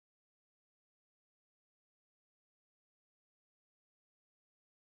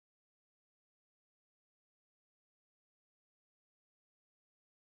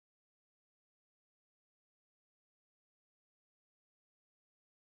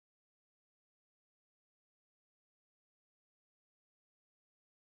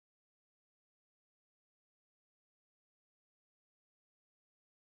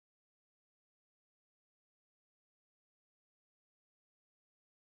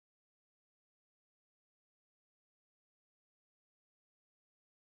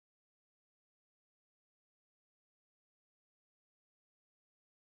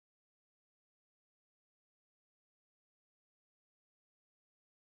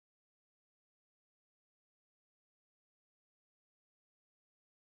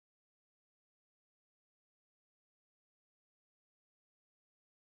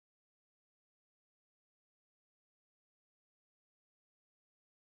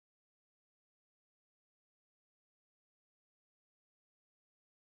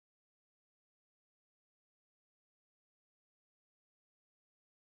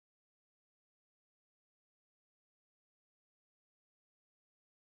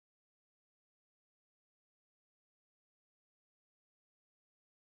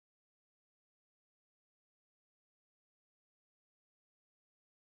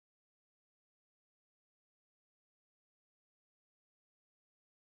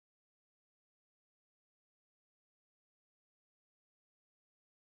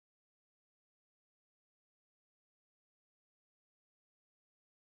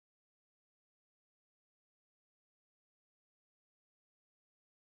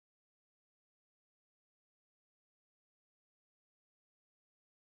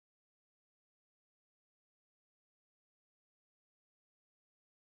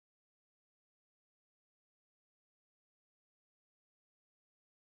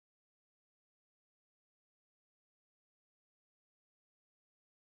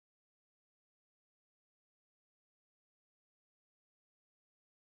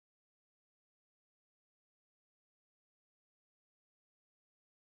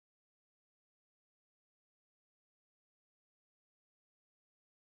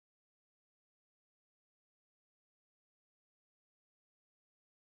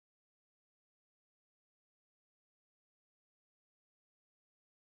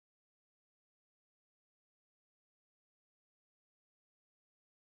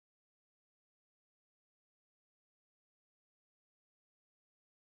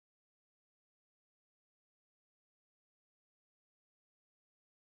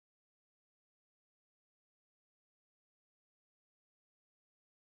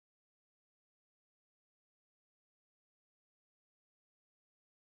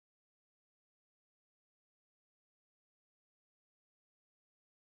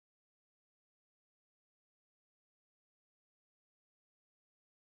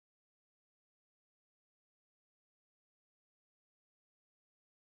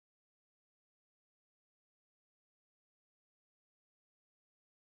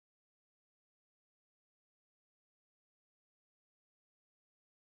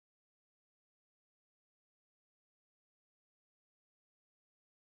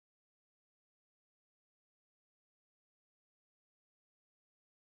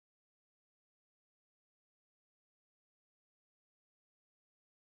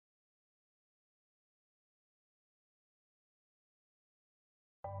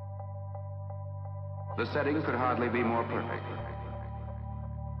The setting could hardly be more perfect.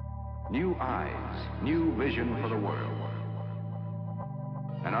 New eyes, new vision for the world.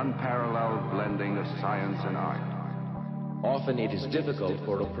 An unparalleled blending of science and art. Often it is difficult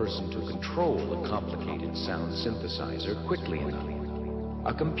for a person to control a complicated sound synthesizer quickly enough.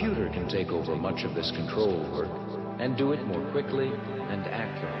 A computer can take over much of this control work and do it more quickly and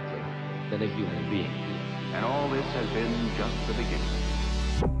accurately than a human being. And all this has been just the beginning.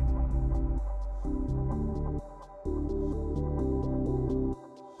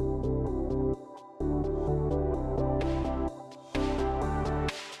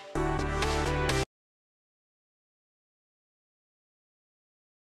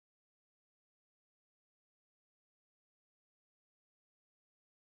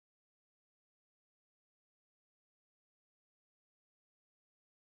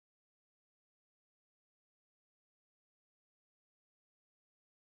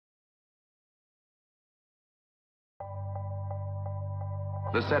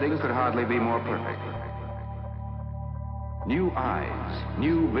 The setting could hardly be more perfect. New eyes,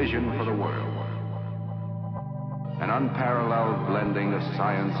 new vision for the world. An unparalleled blending of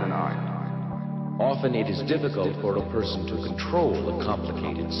science and art. Often it is difficult for a person to control a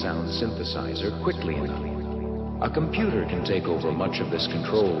complicated sound synthesizer quickly enough. A computer can take over much of this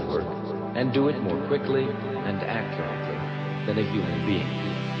control work and do it more quickly and accurately than a human being.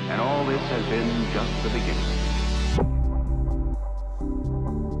 And all this has been just the beginning.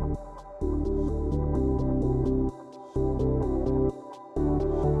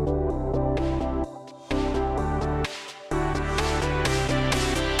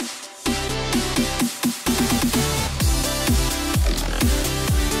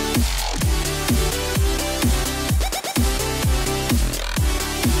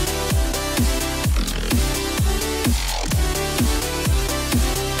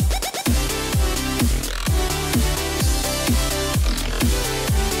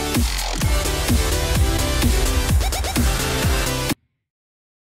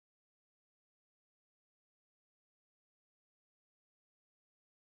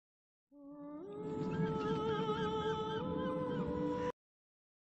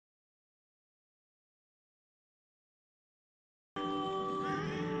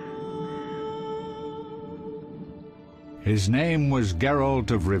 His name was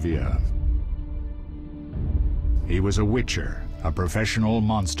Geralt of Rivia. He was a witcher, a professional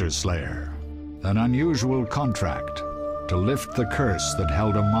monster slayer. An unusual contract to lift the curse that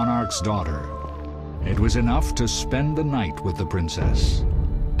held a monarch's daughter. It was enough to spend the night with the princess,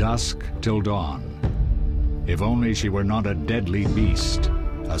 dusk till dawn. If only she were not a deadly beast,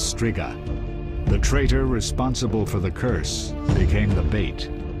 a striga. The traitor responsible for the curse became the bait.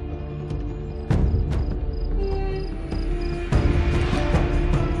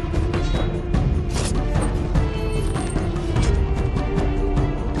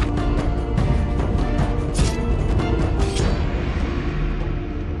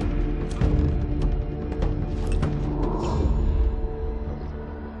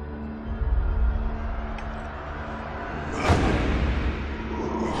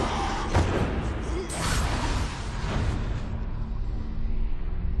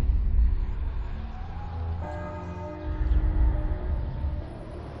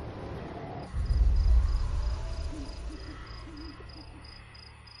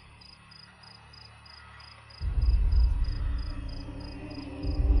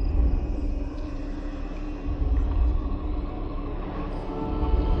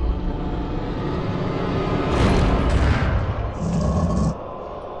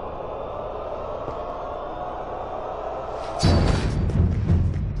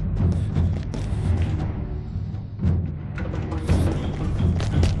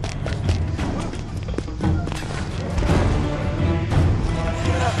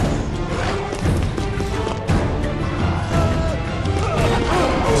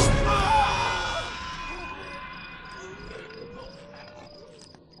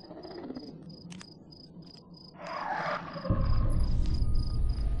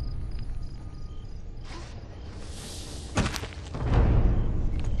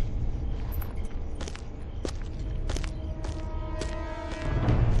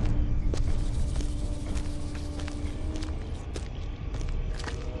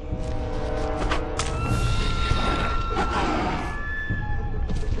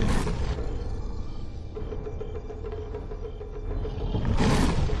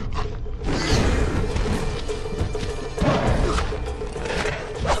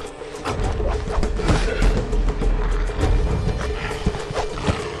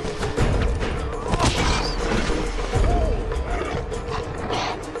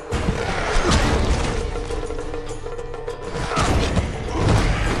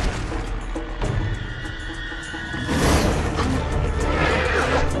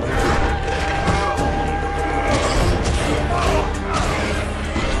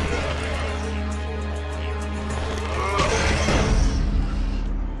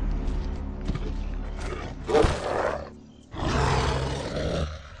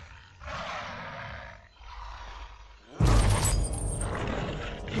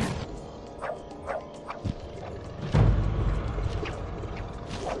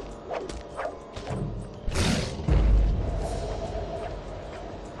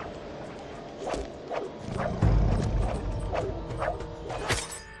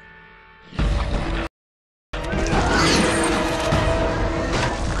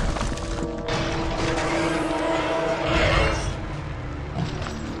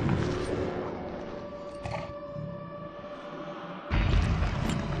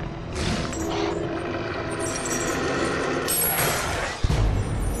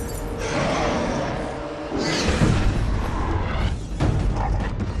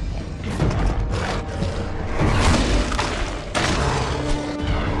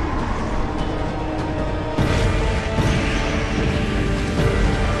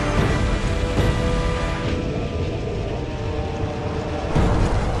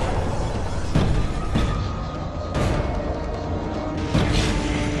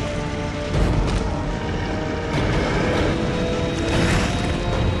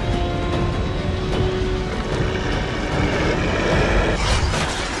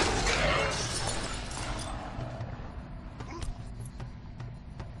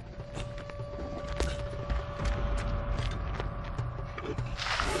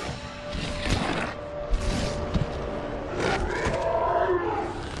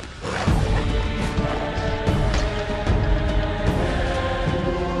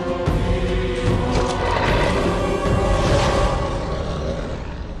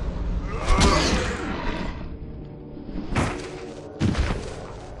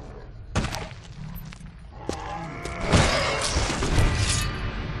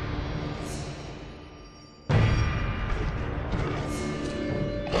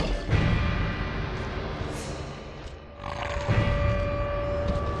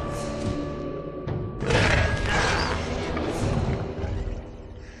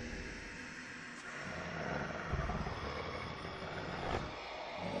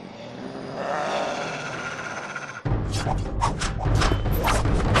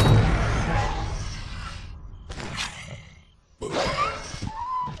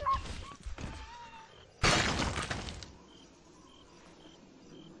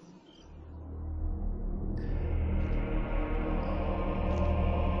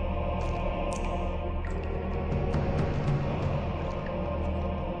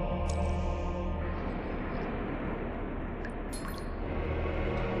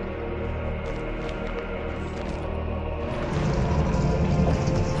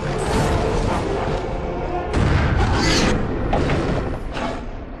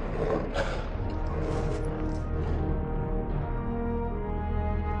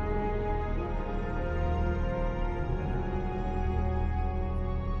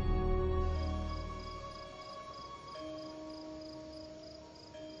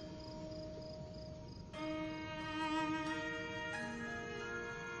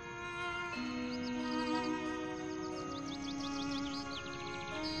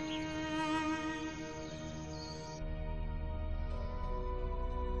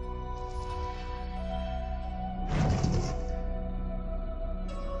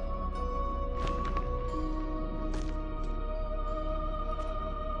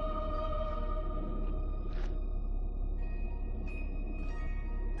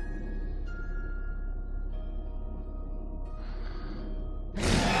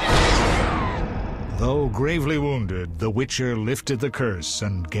 Though gravely wounded, the Witcher lifted the curse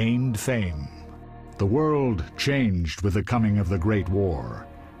and gained fame. The world changed with the coming of the Great War,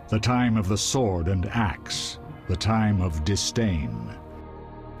 the time of the sword and axe, the time of disdain.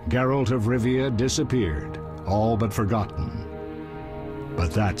 Geralt of Rivia disappeared, all but forgotten.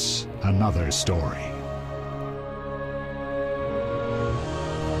 But that's another story.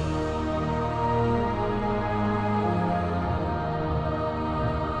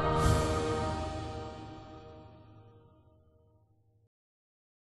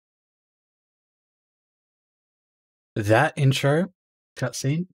 That intro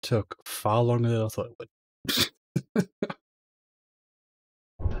cutscene took far longer than I thought it would.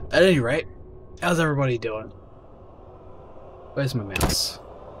 At any rate, how's everybody doing? Where's my mouse?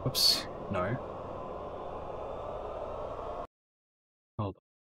 Whoops, no. Hold on.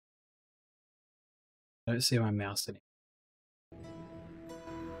 I don't see my mouse anymore.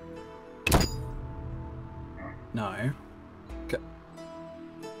 No. Okay.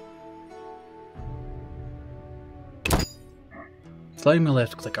 It's letting me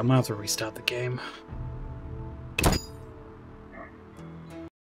left click. I might have to restart the game.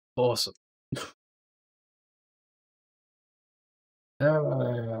 Awesome.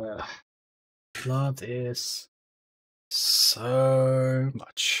 Love this so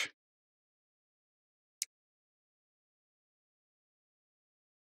much.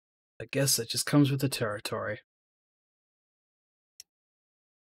 I guess it just comes with the territory.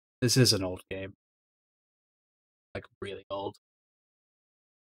 This is an old game. Like, really old.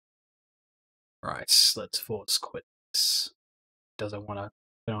 Right, let's force quit this. Doesn't want to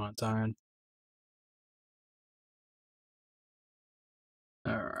put on its own.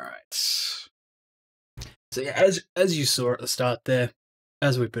 Alright. So yeah, as you saw at the start there,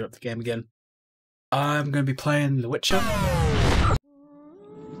 as we put up the game again, I'm going to be playing The Witcher.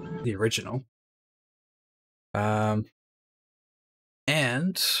 The original. And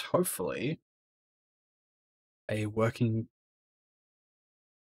hopefully a working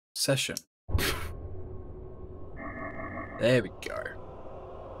session. There we go.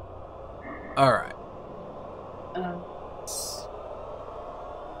 Alright.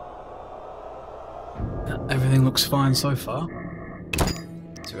 Everything looks fine so far. So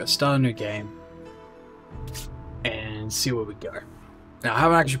we're going to start a new game and see where we go. Now, I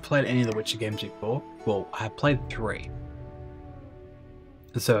haven't actually played any of the Witcher games before. Well, I have played 3.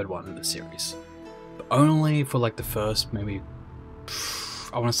 The third one in the series. But only for like the first, maybe,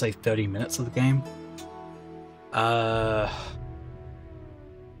 I want to say 30 minutes of the game.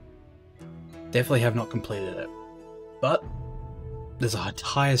 Definitely have not completed it. But there's a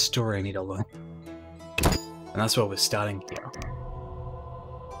entire story I need to learn. And that's where we're starting here.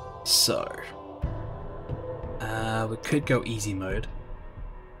 So, we could go easy mode.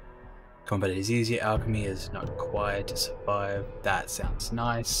 Combat is easy, alchemy is not required to survive. That sounds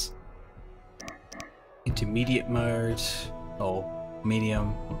nice. Intermediate mode, or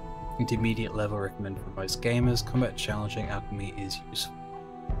medium. Intermediate level recommended for most gamers. Combat challenging, alchemy is useful.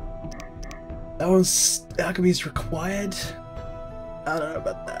 That one's, alchemy is required? I don't know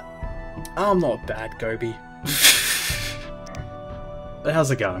about that. I'm not bad, Gobi. But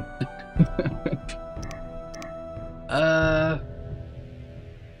how's it going?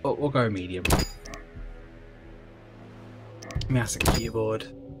 We'll go medium. Master keyboard.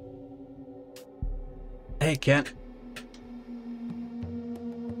 Hey, Kent.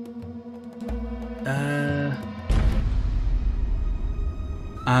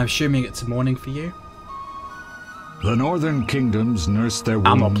 I'm assuming it's morning for you. The northern kingdoms nursed their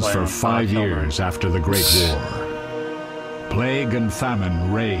wounds for 5 years after the Great War. Plague and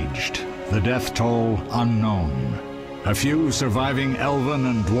famine raged, the death toll unknown. A few surviving elven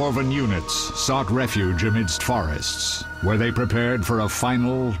and dwarven units sought refuge amidst forests, where they prepared for a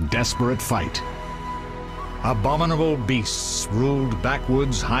final, desperate fight. Abominable beasts ruled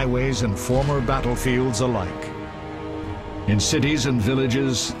backwoods, highways, and former battlefields alike. In cities and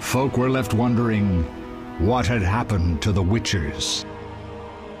villages, folk were left wondering what had happened to the Witchers.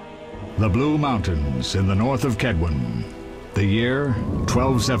 The Blue Mountains in the north of Kedwin. The year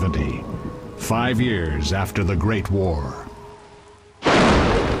 1270, 5 years after the Great War.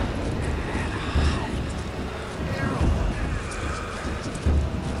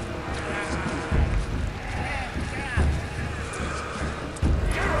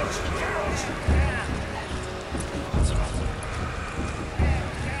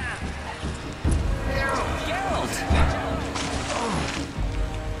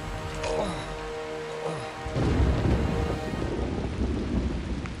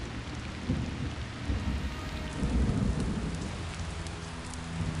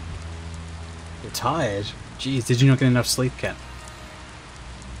 Tired? Jeez, did you not get enough sleep, Ken?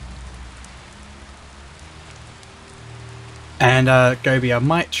 And, Gobi, I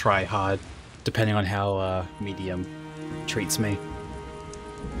might try hard, depending on how, medium treats me.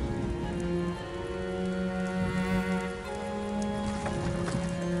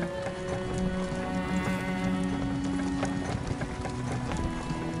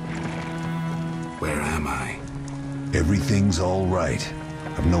 Where am I? Everything's all right.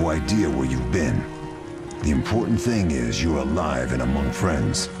 I've no idea where you've been. The important thing is you're alive and among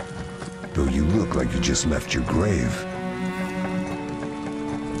friends. Though you look like you just left your grave.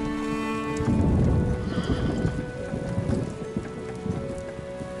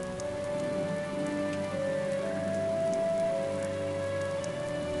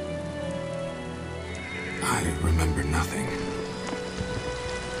 I remember nothing.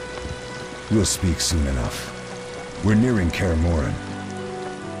 We'll speak soon enough. We're nearing Kaer Morhen.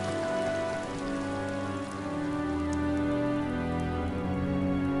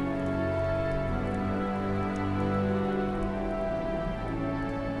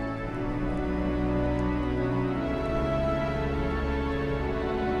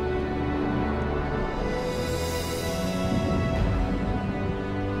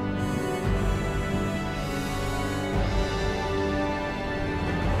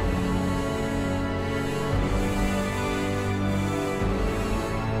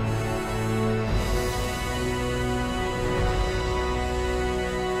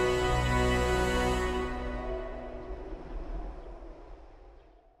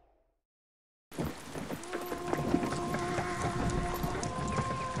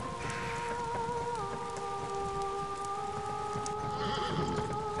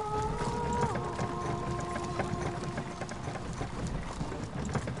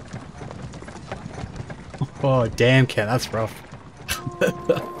 Oh, damn, Ken, that's rough.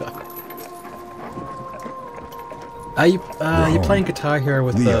 Are you playing Guitar Hero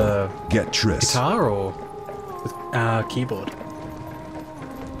with Leo, the get Triss. guitar or with keyboard?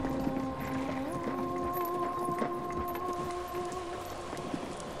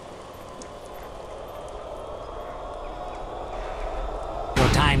 Your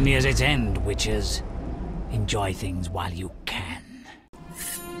time nears its end, witches. Enjoy things while you can.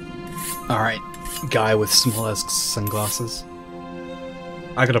 Alright, guy with small sunglasses.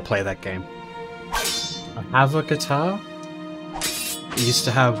 I gotta play that game. I have a guitar. I used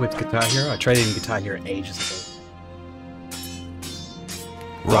to have with Guitar Hero. I traded in Guitar Hero ages ago.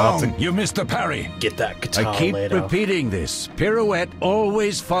 Wrong! You missed the parry! Get that guitar I keep later. repeating this. Pirouette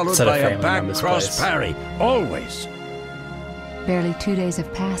always followed Set a by a family back member's cross place. parry. Always! Barely 2 days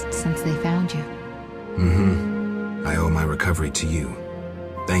have passed since they found you. Mm-hmm. I owe my recovery to you.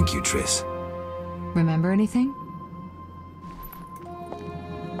 Thank you, Triss. Remember anything?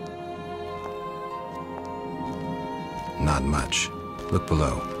 Not much. Look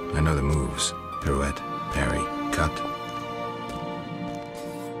below. I know the moves. Pirouette, parry, cut.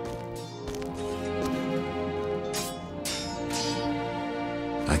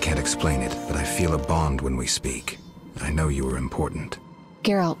 I can't explain it, but I feel a bond when we speak. I know you are important.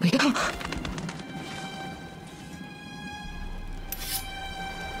 Geralt, we...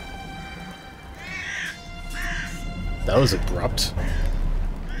 That was abrupt.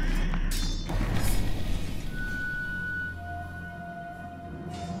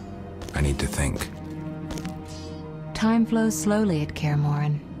 need to think. Time flows slowly at Kaer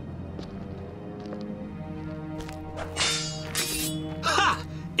Morhen. Ha!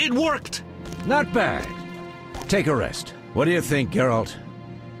 It worked! Not bad. Take a rest. What do you think, Geralt?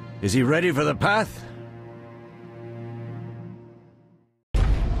 Is he ready for the path?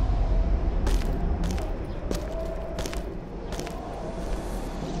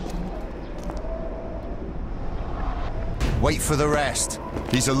 Wait for the rest.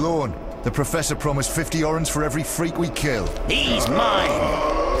 He's alone. The Professor promised 50 orens for every freak we kill. He's mine!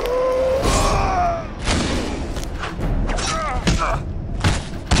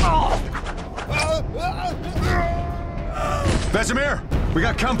 Vesemir, we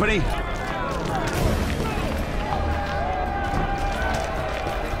got company.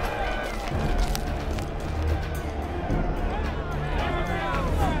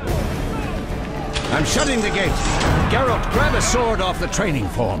 I'm shutting the gate. Geralt, grab a sword off the training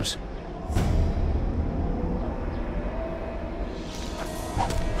forms.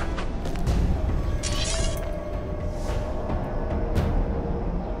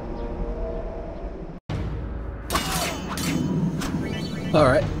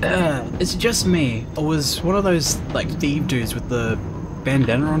 Alright, is it just me, or was one of those, like, thief dudes with the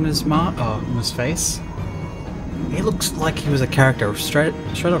bandana on his on his face? He looks like he was a character straight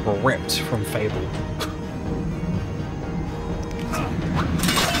up ripped from Fable.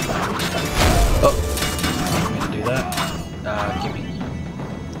 Oh, I'm gonna do that. Give me.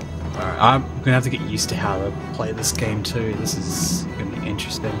 Alright, I'm gonna have to get used to how to play this game too. This is gonna be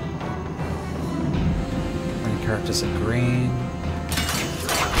interesting. Main characters are green.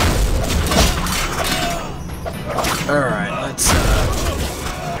 Alright, let's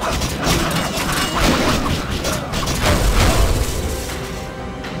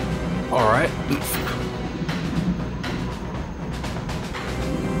Alright.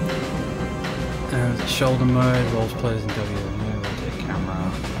 Shoulder mode, roles players in W, rotate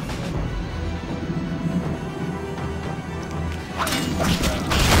camera.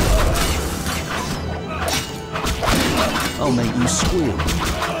 I'll make you squeal.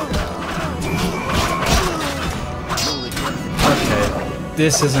 Okay,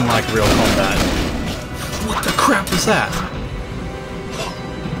 this isn't like real combat. What the crap is that?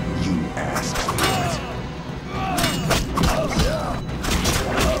 You asked for it.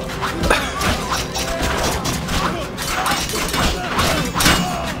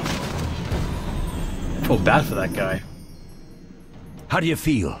 I feel bad for that guy. How do you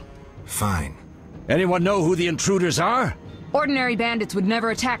feel? Fine. Anyone know who the intruders are? Ordinary bandits would never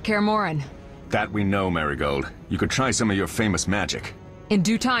attack Kaer Morhen. That we know, Marigold. You could try some of your famous magic. In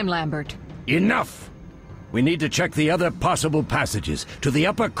due time, Lambert. Enough! We need to check the other possible passages to the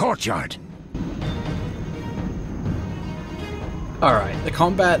upper courtyard. Alright, the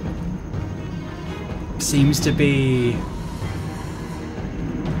combat seems to be...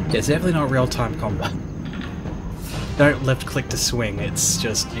 It's definitely not real-time combat. Don't left-click to swing, it's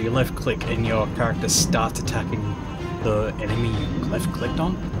just you left-click and your character starts attacking the enemy you left-clicked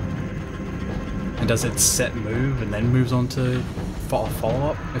on. And does its set move and then moves on to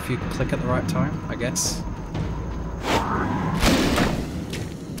follow-up if you click at the right time, I guess.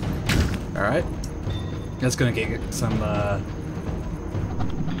 Alright. That's gonna get some,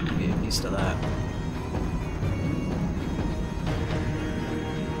 get used to that.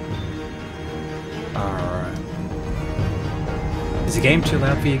 Alright. Is the game too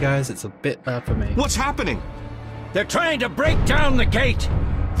loud for you guys? It's a bit loud for me. What's happening? They're trying to break down the gate!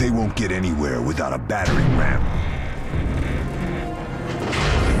 They won't get anywhere without a battering ram.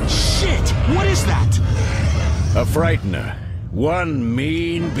 Shit! What is that? A frightener. One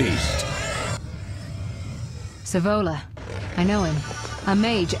mean beast. Savola. I know him. A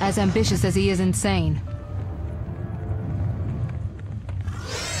mage as ambitious as he is insane.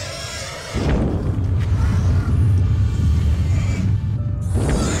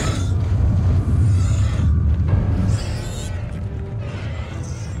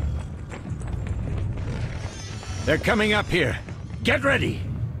 They're coming up here. Get ready!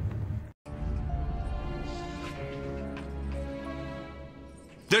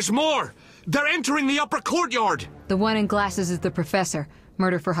 There's more! They're entering the upper courtyard! The one in glasses is the Professor.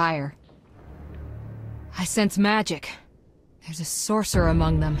 Murder for hire. I sense magic. There's a sorcerer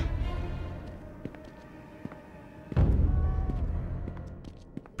among them.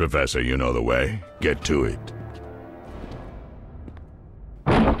 Professor, you know the way. Get to it.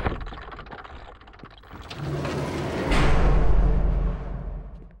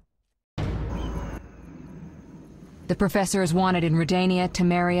 The Professor is wanted in Redania,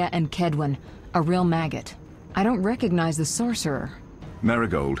 Temeria, and Kedwen. A real maggot. I don't recognize the sorcerer.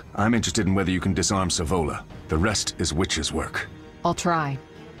 Marigold, I'm interested in whether you can disarm Savola. The rest is Witch's work. I'll try.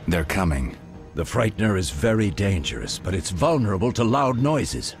 They're coming. The Frightener is very dangerous, but it's vulnerable to loud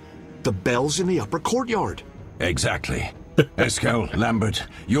noises. The bell's in the upper courtyard. Exactly. Eskel, Lambert,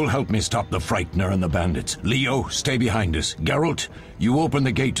 you'll help me stop the Frightener and the bandits. Leo, stay behind us. Geralt, you open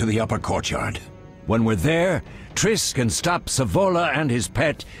the gate to the upper courtyard. When we're there, Triss can stop Savola and his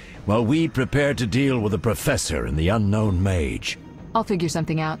pet while we prepare to deal with the Professor and the unknown mage. I'll figure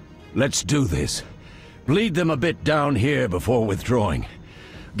something out. Let's do this. Bleed them a bit down here before withdrawing.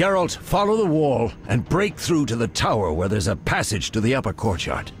 Geralt, follow the wall and break through to the tower where there's a passage to the upper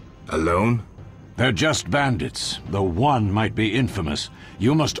courtyard. Alone? They're just bandits, though one might be infamous.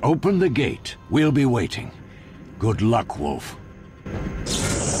 You must open the gate. We'll be waiting. Good luck, Wolf.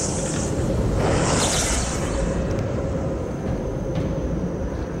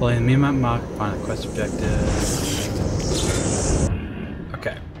 Play the minimap mark, find the quest objective.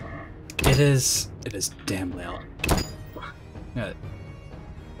 Okay. It is damn loud. Yeah.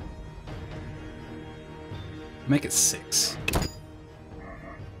 Make it 6.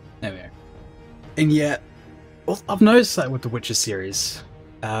 There we go. And yet, well, I've noticed that with the Witcher series,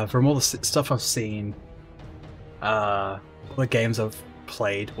 from all the stuff I've seen, all the games I've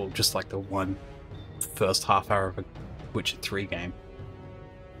played, well, just like the one first half hour of a Witcher 3 game,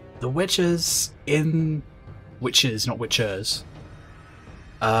 the Witchers in Witches, not Witchers,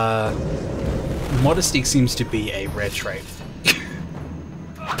 modesty seems to be a rare trait, to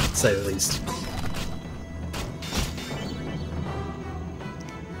say the least.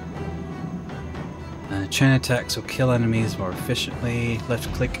 Chain attacks will kill enemies more efficiently.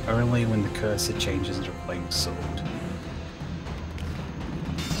 Left click only when the cursor changes into a flaming sword.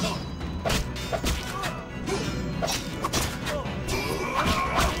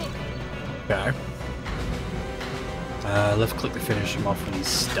 Okay. Left click to finish him off when he's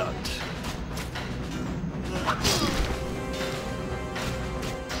stunned.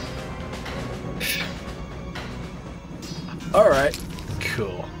 Alright,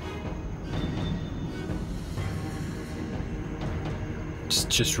 cool.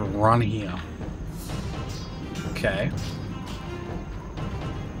 Just run here. Okay.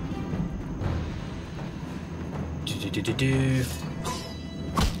 Do.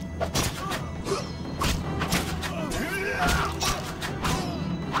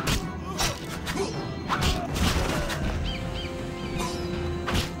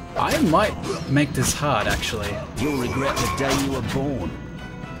 I might make this hard, actually. You'll regret the day you were born.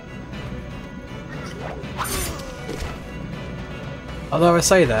 Although I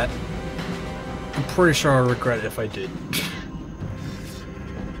say that, I'm pretty sure I'll regret it if I did.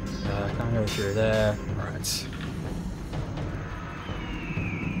 Can't go through there. Alright.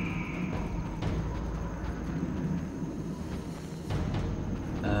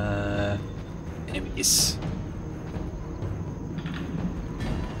 Enemies.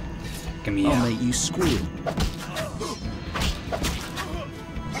 Give me I'll make you squeal.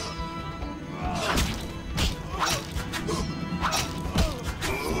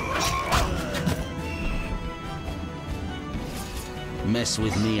 Mess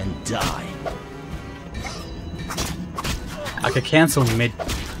with me and die. I could cancel mid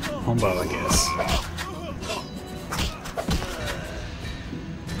combo, I guess.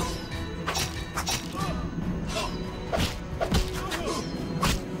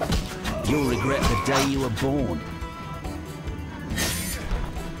 You'll regret the day you were born.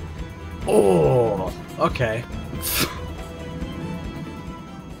 Oh, okay.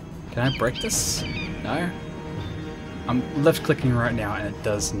 Can I break this? No? I'm left clicking right now and it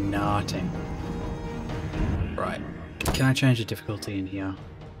does nothing. Right. Can I change the difficulty in here?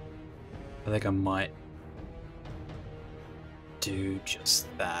 I think I might do just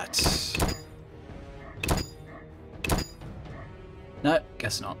that. No,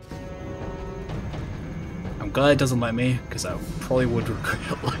 guess not. I'm glad it doesn't let me, because I probably would regret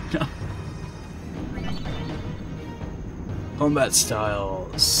it later. Combat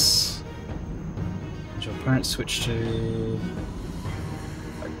styles. Does your opponent switch to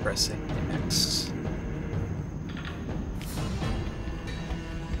by pressing X?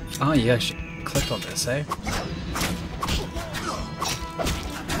 Oh, you actually click on this, eh?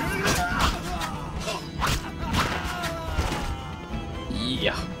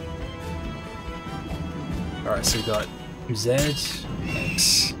 Yeah. Alright, so we got Z,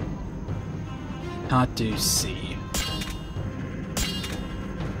 X. Can't do C.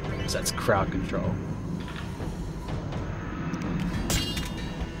 So that's crowd control.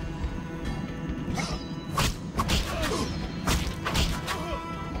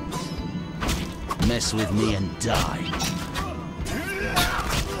 Mess with me and die.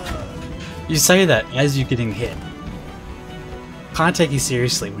 You say that as you're getting hit. Can't take you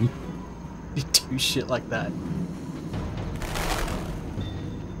seriously when you do shit like that.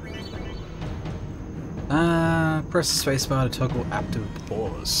 Press the spacebar to toggle active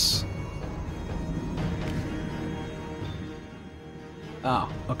pause.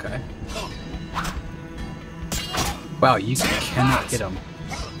 Oh, okay. Wow, you cannot hit him.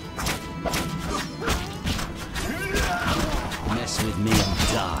 Mess with me and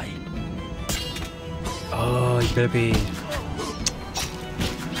die. Oh, you better be...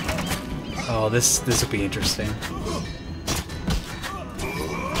 Oh, this will be interesting.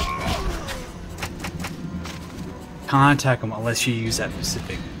 Can't attack him unless you use that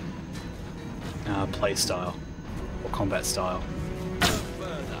specific play style or combat style.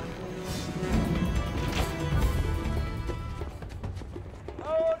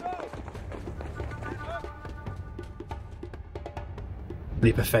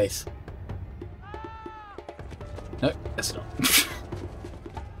 Leap of faith. No, that's not.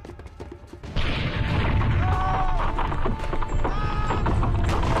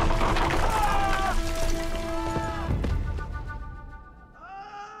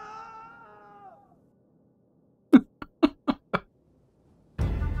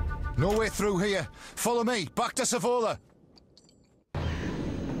 No way through here. Follow me. Back to Savola.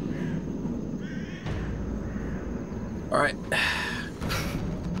 Alright.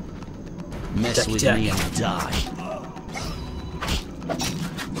 Mess with me and die.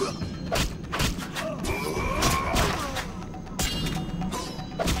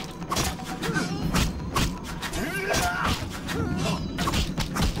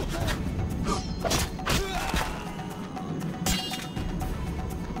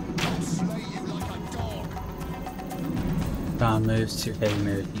 Down moves to heavy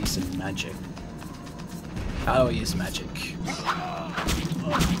mode using magic. How do I use magic?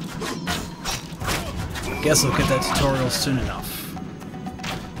 Guess I'll get that tutorial soon enough.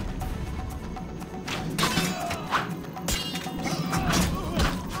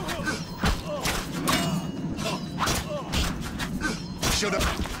 Should've.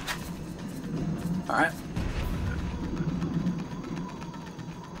 Alright.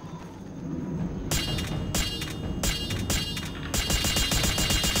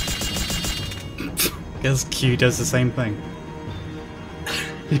 Guess Q does the same thing.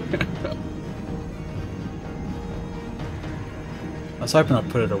 I was hoping I'd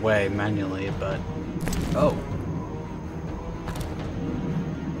put it away manually, but... Oh.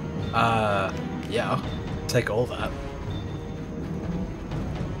 Yeah. Take all that.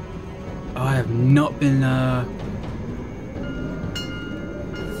 Oh, I have not been,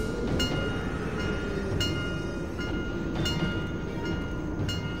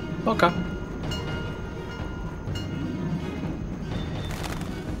 Okay.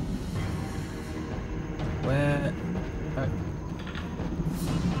 Where...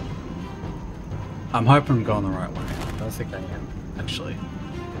 I'm hoping I'm going the right way. I don't think I am, actually.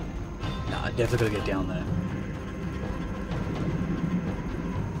 No, I definitely gotta get down there.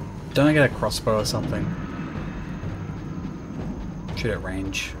 Don't I get a crossbow or something? Shoot at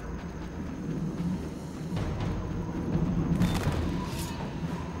range.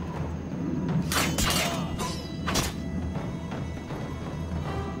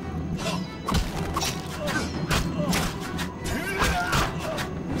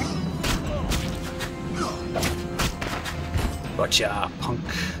 Gotcha, punk.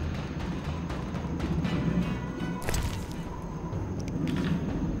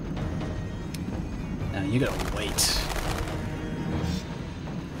 Now you gotta wait.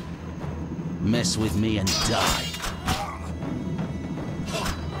 Mess with me and die.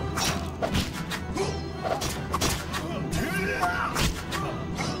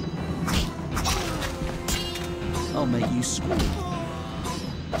 I'll make you squeal.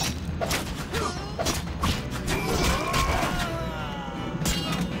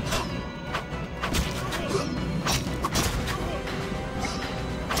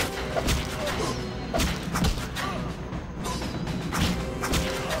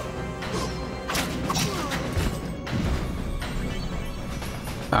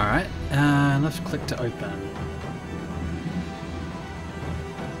 Alright, left click to open.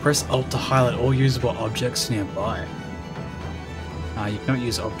 Press Alt to highlight all usable objects nearby. You cannot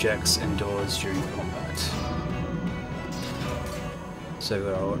use objects indoors during combat.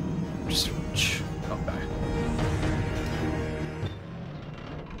 So I'll just switch. Okay.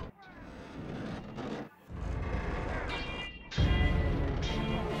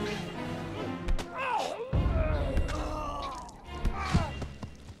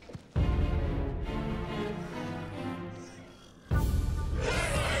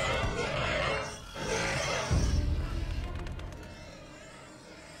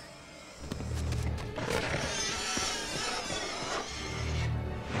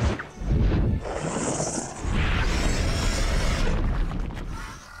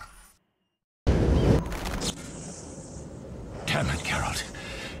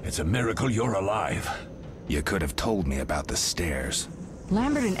 It's a miracle you're alive. You could have told me about the stairs.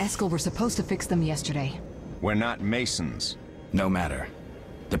 Lambert and Eskel were supposed to fix them yesterday. We're not masons. No matter.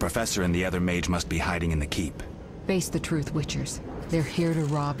 The professor and the other mage must be hiding in the keep. Face the truth, Witchers. They're here to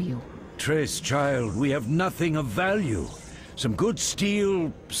rob you. Triss, child, we have nothing of value. Some good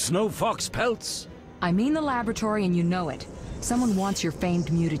steel, snow fox pelts? I mean the laboratory and you know it. Someone wants your famed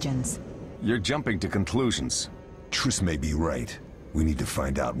mutagens. You're jumping to conclusions. Triss may be right. We need to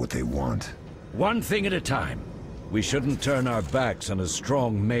find out what they want. One thing at a time. We shouldn't turn our backs on a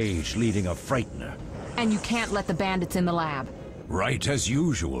strong mage leading a frightener. And you can't let the bandits in the lab. Right as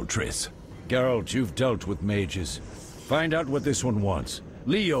usual, Triss. Geralt, you've dealt with mages. Find out what this one wants.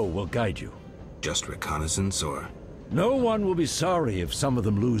 Leo will guide you. Just reconnaissance, or...? No one will be sorry if some of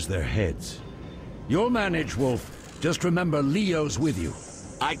them lose their heads. You'll manage, Wolf. Just remember Leo's with you.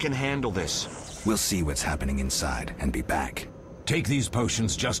 I can handle this. We'll see what's happening inside and be back. Take these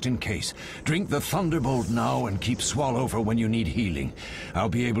potions just in case. Drink the Thunderbolt now and keep Swallow for when you need healing. I'll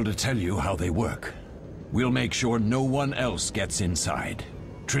be able to tell you how they work. We'll make sure no one else gets inside.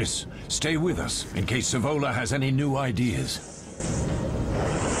 Triss, stay with us in case Savola has any new ideas.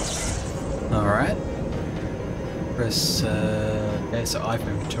 Alright. Press, okay, so item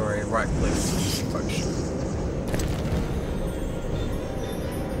inventory, right click, use the potion.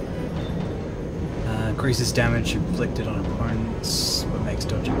 Increases damage inflicted on opponents, but makes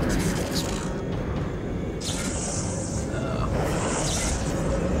dodging very fast.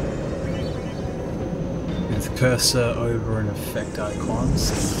 With cursor over an effect icon,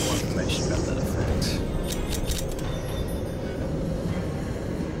 see more information about that effect.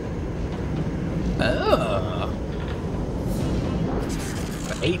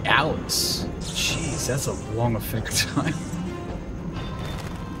 For 8 hours. Jeez, that's a long effect time.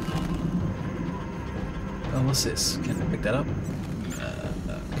 Oh, what's this? Can I pick that up?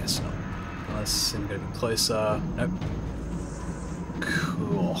 I guess not. Unless I'm gonna be closer. Nope.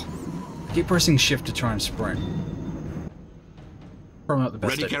 Cool. Keep pressing shift to try and sprint. Probably not the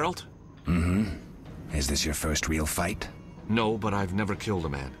best. Ready, Geralt? Mm-hmm. Is this your first real fight? No, but I've never killed a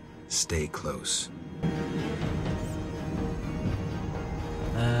man. Stay close.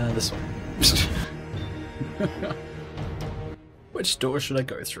 This one. Which door should I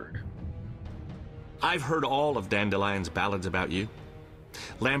go through? I've heard all of Dandelion's ballads about you.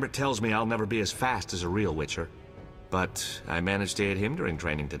 Lambert tells me I'll never be as fast as a real Witcher. But I managed to hit him during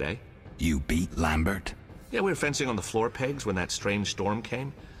training today. You beat Lambert? Yeah, we were fencing on the floor pegs when that strange storm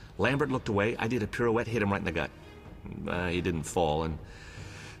came. Lambert looked away, I did a pirouette, hit him right in the gut. He didn't fall, and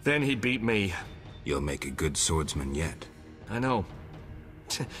then he beat me. You'll make a good swordsman yet. I know.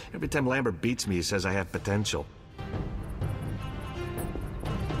 Every time Lambert beats me, he says I have potential.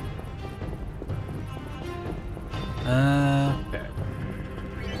 Okay.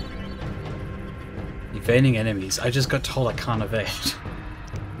 Evading enemies. I just got told I can't evade.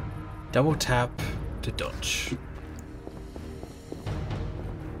 Double tap to dodge.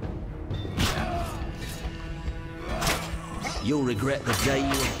 You'll regret the day you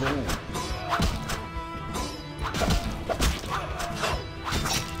were born.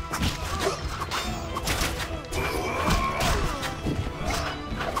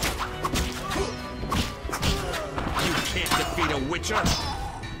 You can't defeat a Witcher!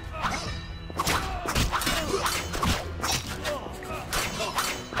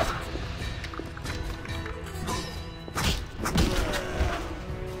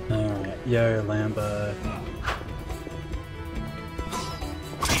 Alright, yo, Lambert.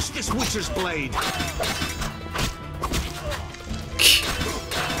 Taste this Witcher's blade!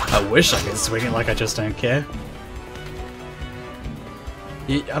 I wish I could swing it like I just don't care.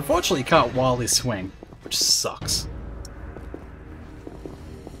 Unfortunately, you can't wildly swing, which sucks.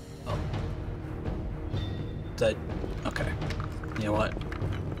 Oh. Okay. You know what?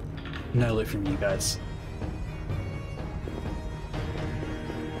 No loot from you guys.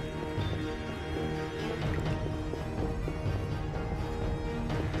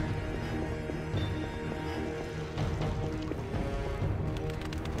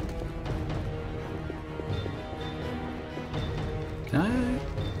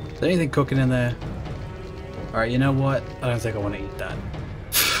 Is there anything cooking in there? Alright, you know what? I don't think I want to eat that.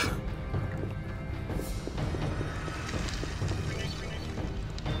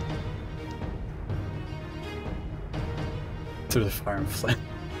 Through the fire and flame.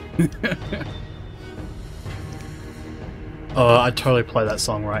 Oh, I'd totally play that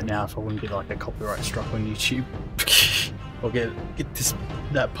song right now if I wouldn't be like a copyright struck on YouTube. Or get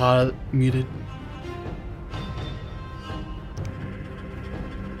that part muted.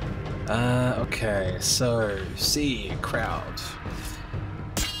 Okay, so, C, crowd.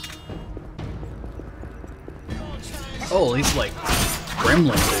 Oh, these like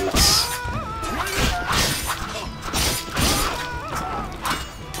gremlin dudes.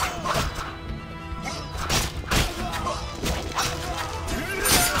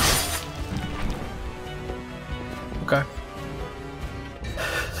 Okay.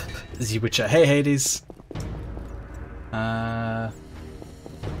 The Witcher. Hey, Hades.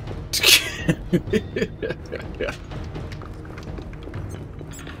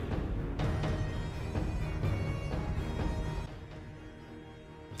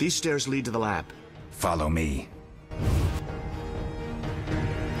 These stairs lead to the lab. Follow me.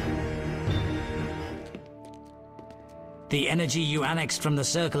 The energy you annexed from the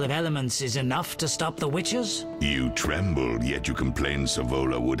Circle of Elements is enough to stop the Witchers? You trembled, yet you complained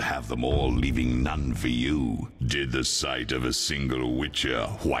Savola would have them all, leaving none for you. Did the sight of a single Witcher,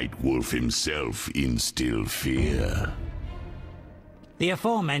 White Wolf himself, instill fear? The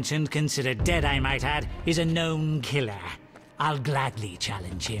aforementioned, considered dead I might add, is a known killer. I'll gladly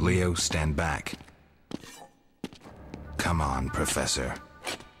challenge him. Leo, stand back. Come on, Professor.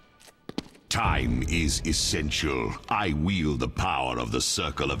 Time is essential. I wield the power of the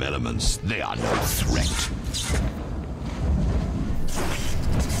Circle of Elements. They are no threat.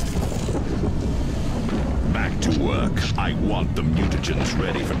 Back to work. I want the mutagens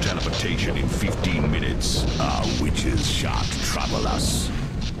ready for teleportation in 15 minutes. Our witches shan't trouble us.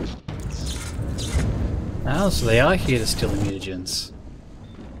 Oh, so they are here to steal the mutagens.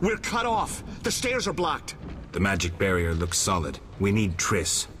 We're cut off. The stairs are blocked. The magic barrier looks solid. We need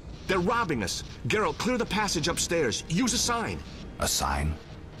Triss. They're robbing us. Geralt, clear the passage upstairs. Use a sign. A sign?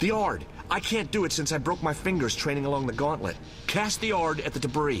 The Ard. I can't do it since I broke my fingers training along the gauntlet. Cast the Ard at the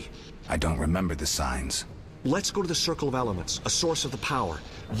debris. I don't remember the signs. Let's go to the Circle of Elements, a source of the power.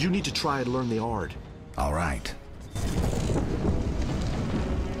 You need to try and learn the Ard. All right.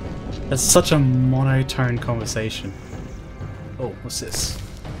 That's such a monotone conversation. Oh, what's this?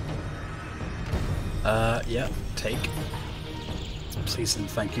 Yeah, take. Please and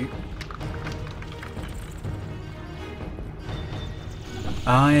thank you.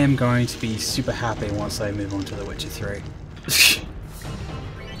 I am going to be super happy once I move on to The Witcher 3.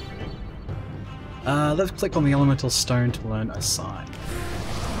 Let's click on the elemental stone to learn a sign.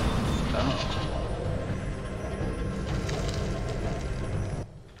 Oh.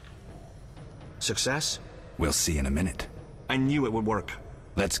 Success? We'll see in a minute. I knew it would work.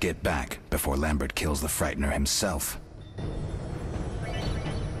 Let's get back before Lambert kills the Frightener himself.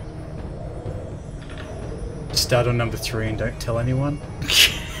 Start on number 3 and don't tell anyone?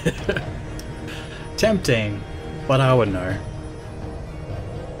 Tempting, but I would know.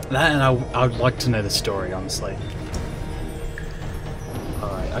 That and I would like to know the story, honestly.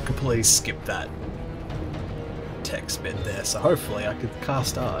 Alright, I completely skipped that text bit there, so hopefully I could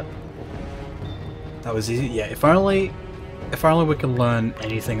cast art. That was easy. Yeah, if only we could learn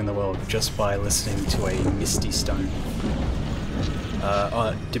anything in the world just by listening to a misty stone.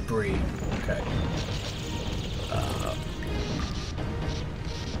 Debris. Okay.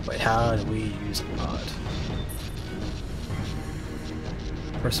 Wait, how do we use art?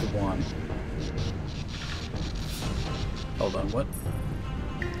 Press 1. Hold on, what?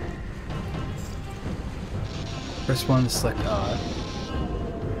 Press 1 to select art.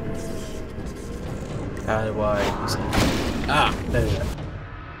 How do I use it? Ah, there we go.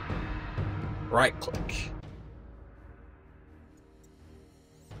 Right click.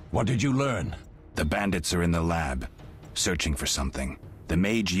 What did you learn? The bandits are in the lab, searching for something. The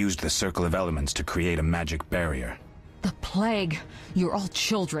mage used the Circle of Elements to create a magic barrier. The plague. You're all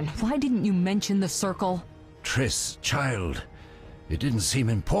children. Why didn't you mention the circle? Triss, child, it didn't seem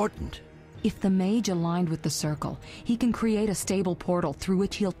important. If the mage aligned with the circle, he can create a stable portal through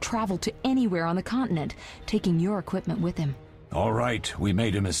which he'll travel to anywhere on the continent, taking your equipment with him. All right, we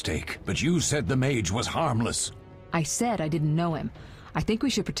made a mistake, but you said the mage was harmless. I said I didn't know him. I think we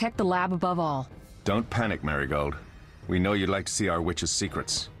should protect the lab above all. Don't panic, Marigold. We know you'd like to see our witch's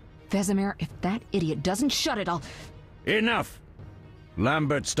secrets. Vesemir, if that idiot doesn't shut it, I'll... Enough!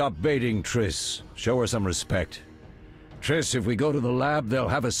 Lambert, stop baiting Triss. Show her some respect. Triss, if we go to the lab, they'll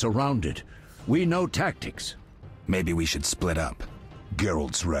have us surrounded. We know tactics. Maybe we should split up.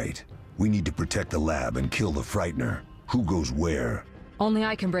 Geralt's right. We need to protect the lab and kill the Frightener. Who goes where? Only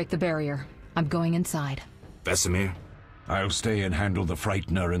I can break the barrier. I'm going inside. Vesemir? I'll stay and handle the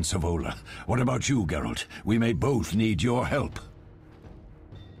Frightener and Savola. What about you, Geralt? We may both need your help.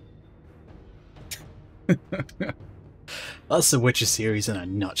 That's the Witcher series in a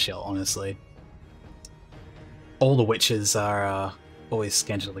nutshell, honestly. All the witches are always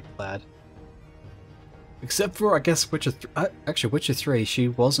scantily clad. Except for, I guess, Witcher 3. Actually, Witcher 3, she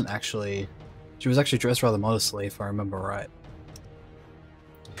wasn't actually She was actually dressed rather modestly, if I remember right.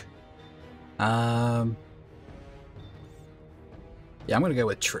 Yeah, I'm gonna go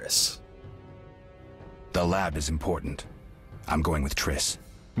with Triss. The lab is important. I'm going with Triss.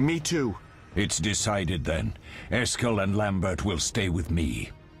 Me too. It's decided then. Eskel and Lambert will stay with me.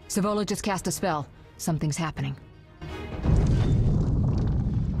 Savola just cast a spell. Something's happening.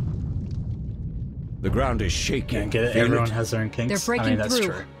 The ground is shaking. Yeah, get it? Feel Everyone it? has their own kinks. They're breaking that's through.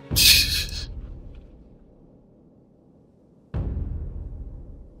 true.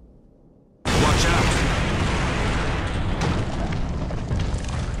 Watch out!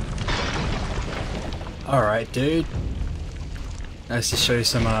 Alright, dude. Nice to show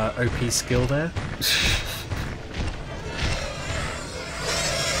some OP skill there.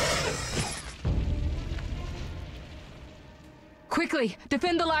 Quickly,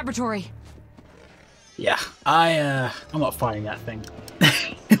 defend the laboratory. Yeah, I'm not fighting that thing.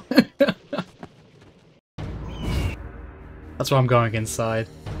 That's why I'm going inside.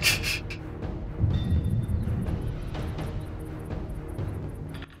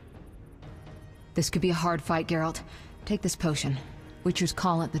 This could be a hard fight, Geralt. Take this potion. Witchers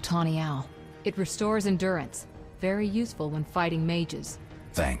call it the Tawny Owl. It restores endurance. Very useful when fighting mages.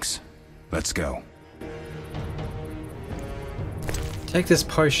 Thanks. Let's go. Take this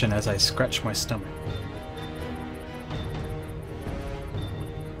potion as I scratch my stomach.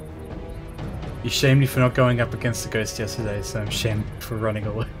 You shamed me for not going up against the ghost yesterday, so I'm shamed for running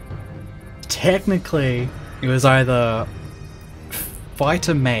away. Technically, it was either fight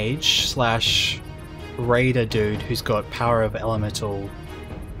a mage slash raider dude who's got power of elemental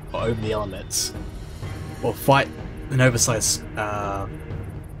or over the elements, or fight an oversized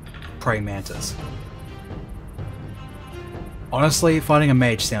praying mantis. Honestly, fighting a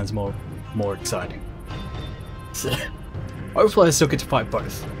mage sounds more exciting. So, hopefully I still get to fight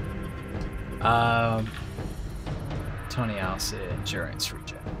both. Tony Alce, endurance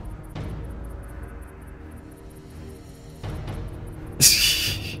regen.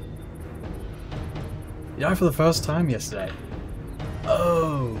 You died for the first time yesterday.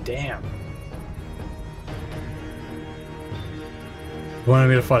 Oh, damn. You wanted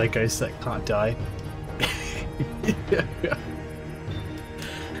me to fight a ghost that can't die?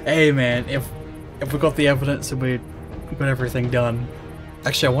 Hey man, if we got the evidence and we got everything done.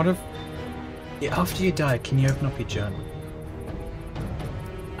 Actually, I wonder if after you die, can you open up your journal?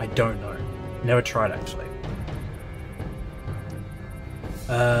 I don't know. Never tried actually.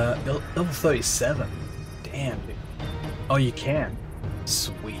 Level 37. Damn, dude. Oh, you can.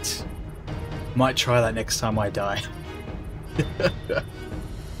 Sweet. Might try that next time I die.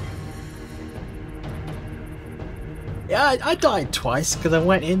 Yeah, I died twice because I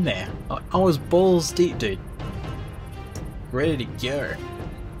went in there. I was balls deep, dude. Ready to go.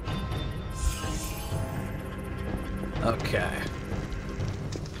 Okay.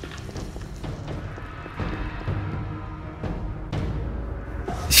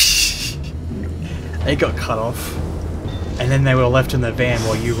 They got cut off. And then they were left in the van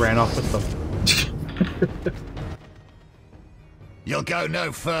while you ran off with them. You'll go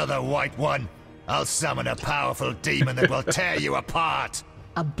no further, White One. I'll summon a powerful demon that will tear you apart.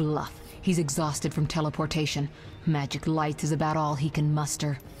 A bluff. He's exhausted from teleportation. Magic light is about all he can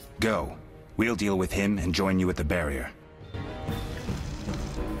muster. Go. We'll deal with him and join you at the barrier.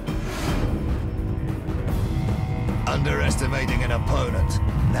 Underestimating an opponent.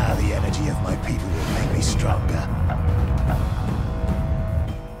 Now the energy of my people will make me stronger.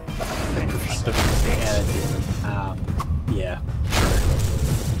 Yeah.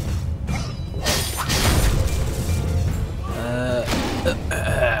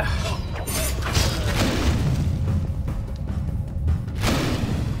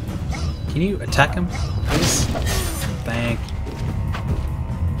 Can you attack him, please? Thank you.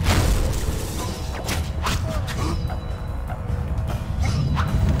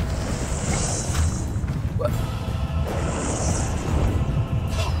 What?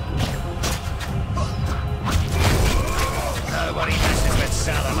 Nobody messes with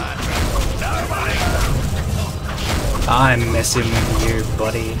Salamander. Nobody! I'm messing with you,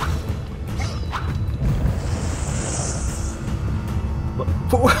 buddy.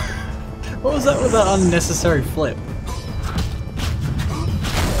 What was that with that unnecessary flip?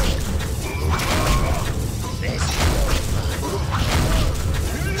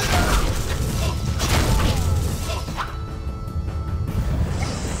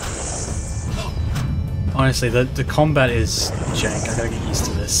 Honestly, the combat is jank. I gotta get used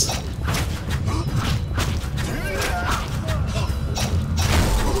to this.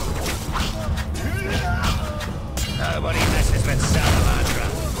 Nobody messes with Salamander.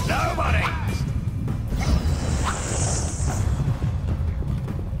 Nobody!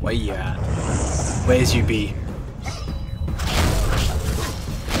 Where you at? Where's you be?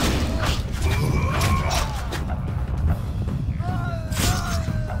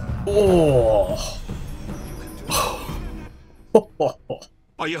 Oh!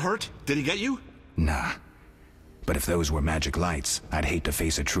 Are you hurt? Did he get you? Nah. But if those were magic lights, I'd hate to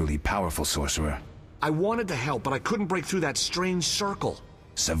face a truly powerful sorcerer. I wanted to help, but I couldn't break through that strange circle.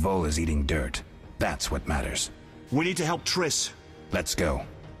 Savola's eating dirt. That's what matters. We need to help Triss. Let's go.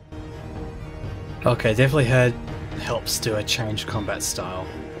 Okay, definitely helps do a changed combat style.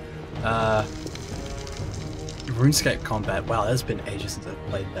 RuneScape combat. Wow, it's been ages since I've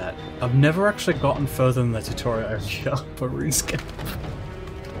played that. I've never actually gotten further than the tutorial area for RuneScape.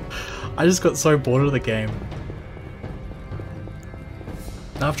 I just got so bored of the game.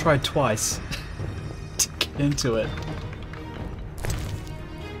 I've tried twice to get into it.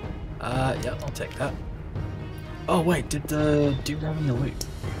 Yeah, I'll take that. Oh wait, do you have any loot?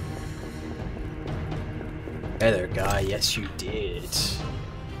 Hey there, guy. Yes, you did.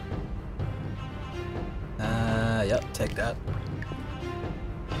 Yep, take that.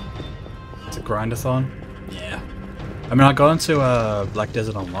 It's a grindathon? Yeah. I mean, I got into Black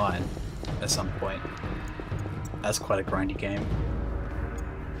Desert Online at some point. That's quite a grindy game.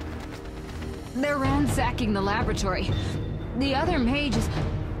 They're ransacking the laboratory. The other mage is...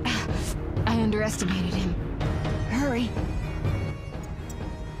 I underestimated him. Hurry.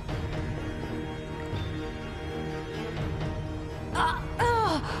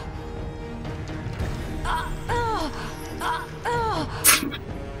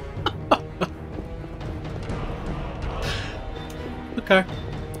 Okay.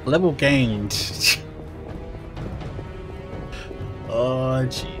 Level gained. Oh,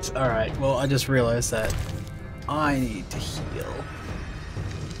 jeez. Alright, well, I just realized that I need to heal.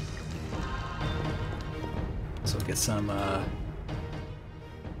 So we'll get some,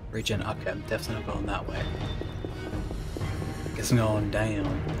 regen. Okay, I'm definitely not going that way. Guess I'm going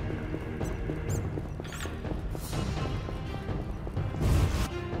down.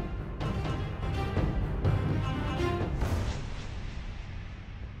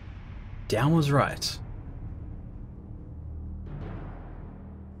 Down was right.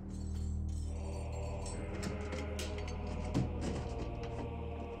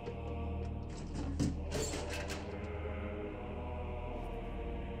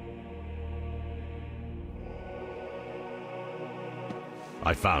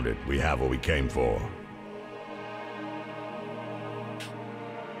 I found it. We have what we came for.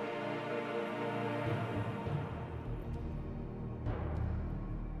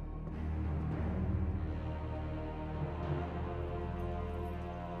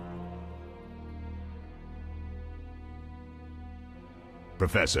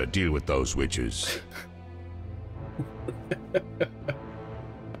 Professor, deal with those witches.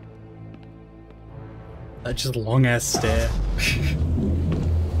 That just long ass stare.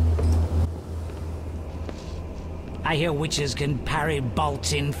 I hear witches can parry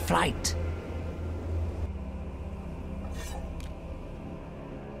bolts in flight.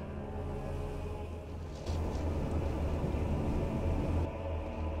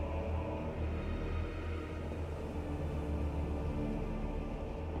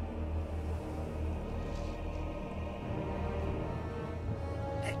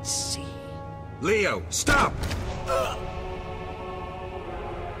 Let's see. Leo, stop!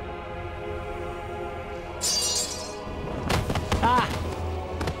 Ah!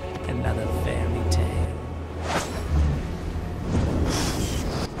 Another fairy tale.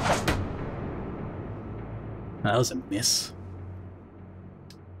 That was a miss.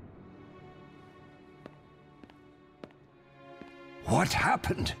 What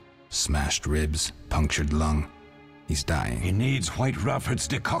happened? Smashed ribs, punctured lung. He's dying. He needs White Rafford's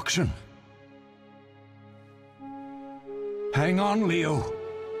decoction. Hang on, Leo.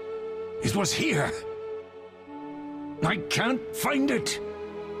 It was here. I can't find it.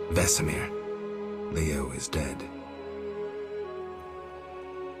 Vesemir. Leo is dead.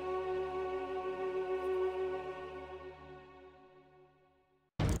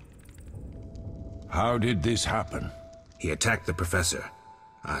 How did this happen? He attacked the professor.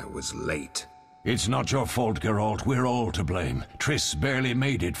 I was late. It's not your fault, Geralt. We're all to blame. Triss barely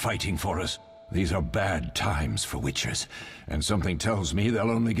made it fighting for us. These are bad times for witchers, and something tells me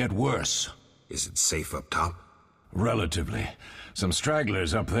they'll only get worse. Is it safe up top? Relatively. Some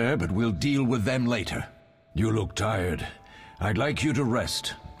stragglers up there, but we'll deal with them later. You look tired. I'd like you to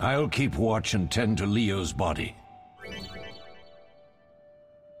rest. I'll keep watch and tend to Leo's body.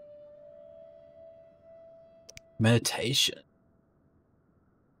 Meditation.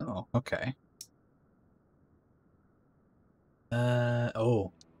 Oh, okay.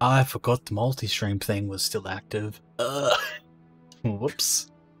 Oh. I forgot the multi-stream thing was still active.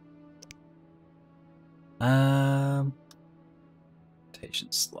 Whoops. Rotation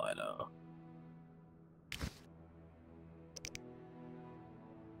slider.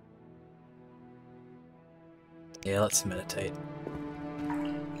 Yeah, let's meditate.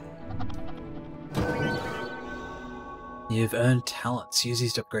 You've earned talents. Use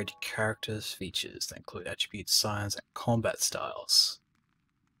these to upgrade your character's features that include attributes, science, and combat styles.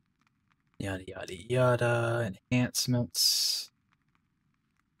 Yada yada yada. Enhancements.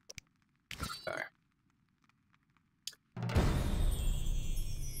 Okay.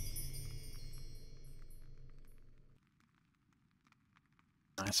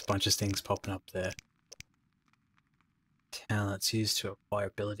 Nice bunch of things popping up there. Talents used to acquire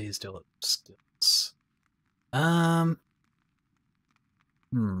abilities, develop skills. I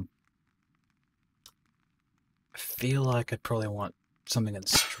feel like I'd probably want something in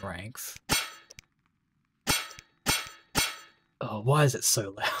strength. Oh, why is it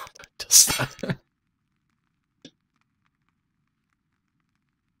so loud? Just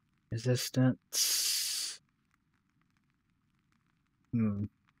resistance.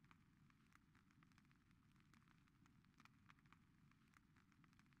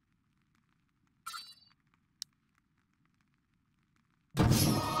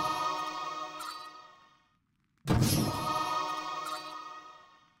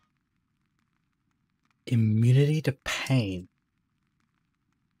 Immunity to pain.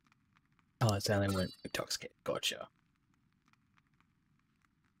 Oh, it's only when intoxicated. Gotcha.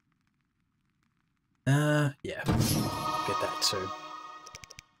 Yeah. Get that too.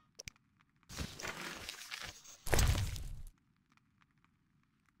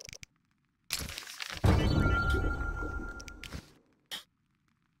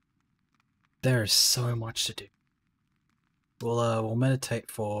 There is so much to do. We'll meditate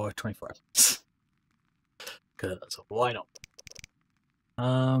for 24 hours. Cause why not?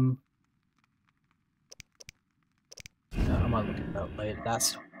 I might look at that later.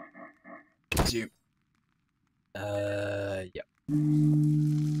 That's not you. Yeah.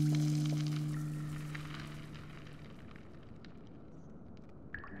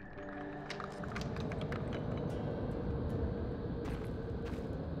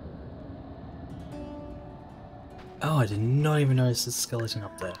 Oh, I did not even notice the skeleton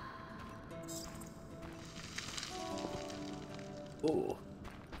up there. Ooh.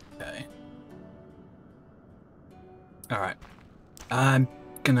 Okay. Alright. I'm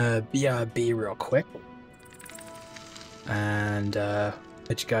gonna BRB real quick. And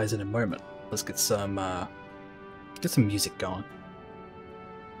catch you guys in a moment. Let's get some music going.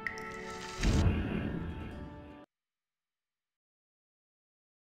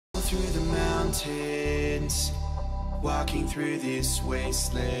 Through the mountains, walking through this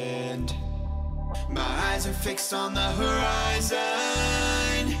wasteland. My eyes are fixed on the horizon,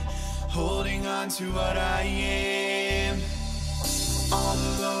 holding on to what I am. All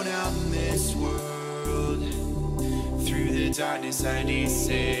alone out in this world, through the darkness I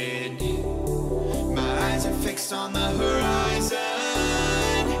descend. My eyes are fixed on the horizon,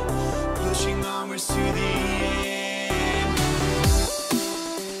 pushing onwards to the end.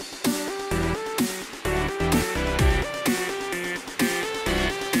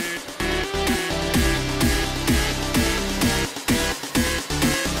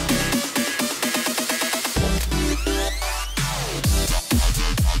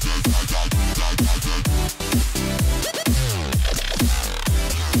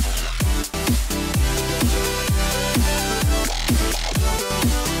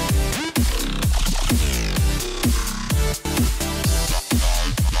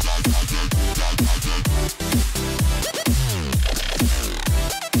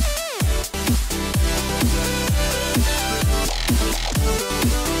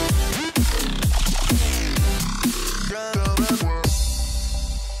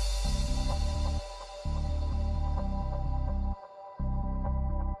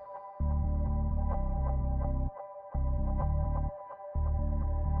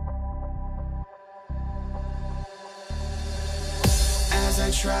 As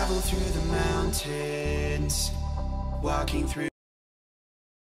I travel through the mountains, walking through.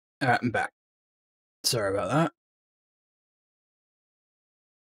 Alright, I'm back. Sorry about that.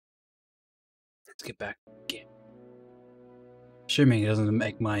 Let's get back again. Assuming it doesn't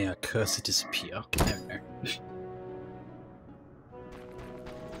make my cursor disappear. There we go.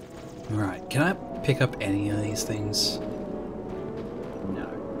 Alright, can I pick up any of these things?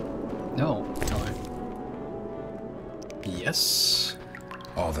 No. No. No. Yes.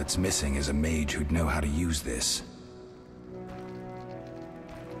 All that's missing is a mage who'd know how to use this.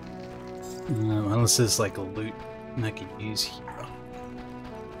 Unless there's like a loot I could use here.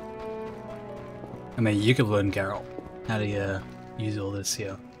 I mean, you could learn, Geralt, how to use all this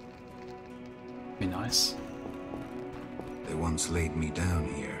here. Be nice. They once laid me down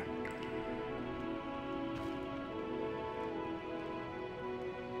here.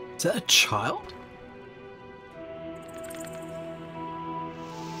 Is that a child?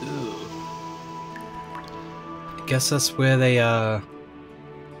 Ooh. I guess that's where they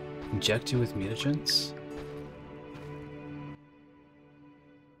inject you with mutagens.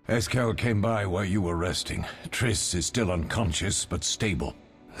 Eskel came by while you were resting. Triss is still unconscious, but stable.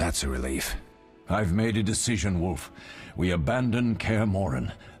 That's a relief. I've made a decision, Wolf. We abandon Kaer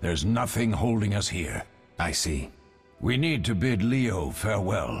Morhen. There's nothing holding us here. I see. We need to bid Leo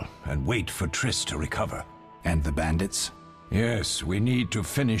farewell and wait for Triss to recover. And the bandits? Yes, we need to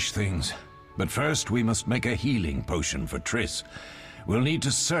finish things. But first we must make a healing potion for Triss. We'll need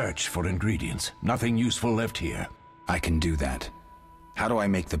to search for ingredients. Nothing useful left here. I can do that. How do I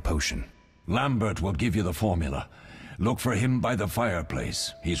make the potion? Lambert will give you the formula. Look for him by the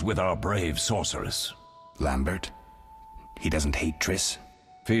fireplace. He's with our brave sorceress. Lambert? He doesn't hate Triss?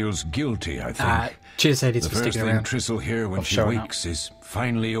 Feels guilty, I think. Cheers, Hades, the for first sticking thing around. Triss will hear when she wakes is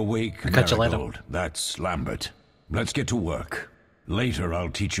finally awake, I'll catch you later. Marigold. That's Lambert. Let's get to work. Later I'll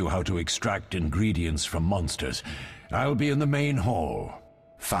teach you how to extract ingredients from monsters. I'll be in the main hall.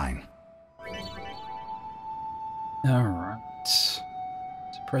 Fine. Alright. So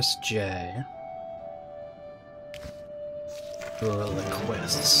press J. For the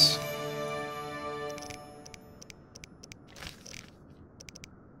quests.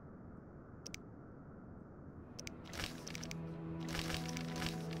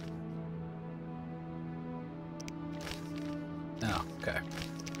 Oh, okay.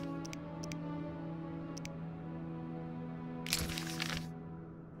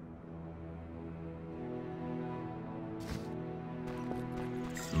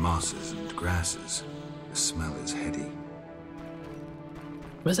 Mosses and grasses. The smell is heady.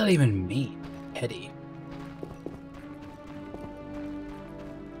 What does that even mean? Heady.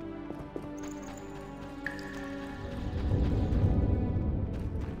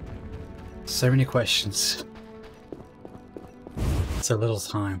 So many questions. So little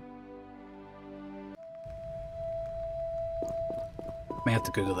time. May have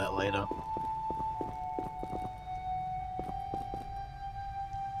to Google that later.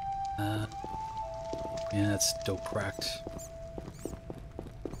 Yeah, that's still cracked.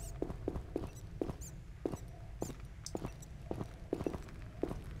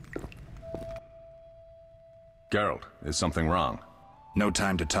 Geralt, is something wrong? No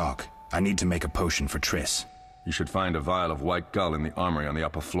time to talk. I need to make a potion for Triss. You should find a vial of white gull in the armory on the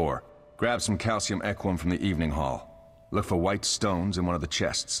upper floor. Grab some calcium Ep.1 from the evening hall. Look for white stones in one of the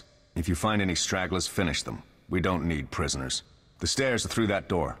chests. If you find any stragglers, finish them. We don't need prisoners. The stairs are through that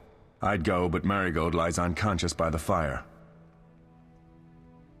door. I'd go, but Marigold lies unconscious by the fire.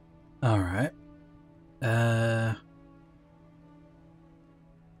 Alright.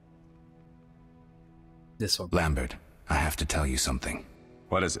 This one. Lambert, I have to tell you something.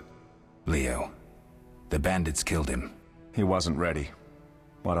 What is it? Leo. The bandits killed him. He wasn't ready.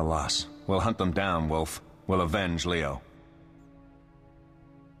 What a loss. We'll hunt them down, Wolf. We'll avenge Leo.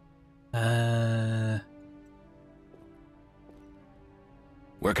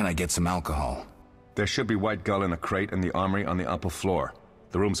 Where can I get some alcohol? There should be white gull in a crate in the armory on the upper floor.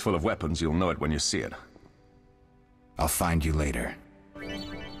 The room's full of weapons. You'll know it when you see it. I'll find you later.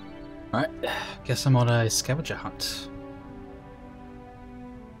 Alright, guess I'm on a scavenger hunt.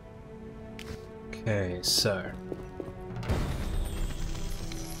 Okay, so...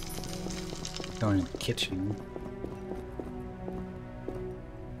 going in the kitchen.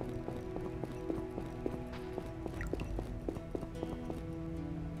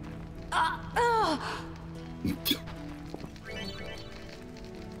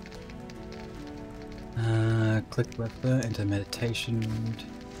 Click left into meditation.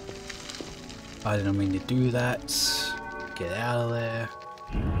 I didn't mean to do that. Get out of there.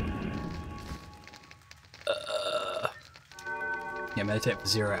 Yeah, meditate for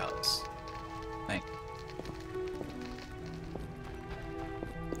 0 hours. Right.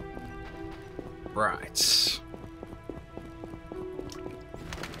 Right.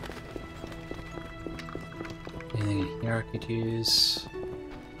 Anything in here I could use?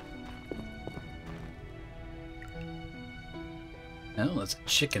 Oh, that's a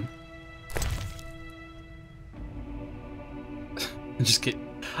chicken. Just get...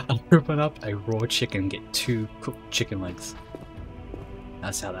 I'll open up a raw chicken, get 2 cooked chicken legs.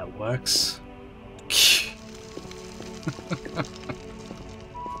 That's how that works.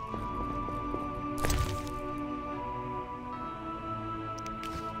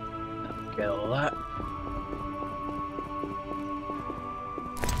 get all that.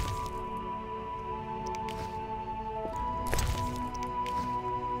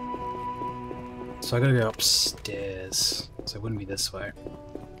 So I gotta go upstairs, so it wouldn't be this way.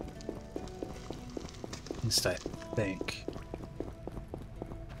 At least I think.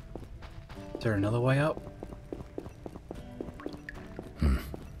 Is there another way up?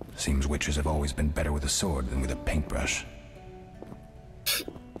 Seems witches have always been better with a sword than with a paintbrush.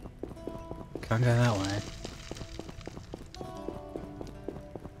 Can't go that way.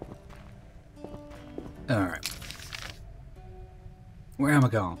 Alright. Where am I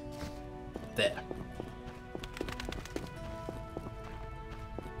going? There.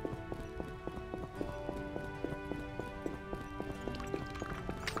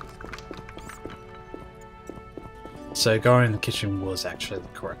 So going in the kitchen was actually the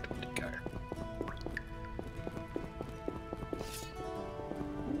correct way to go.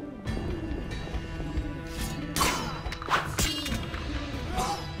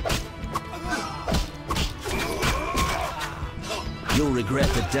 You'll regret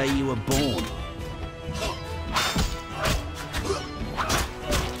the day you were born.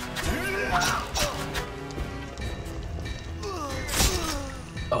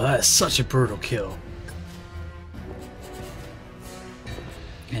 Oh, that is such a brutal kill.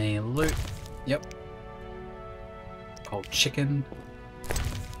 Any loot? Yep. Cold chicken.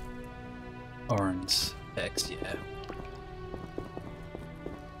 Orange eggs, yeah.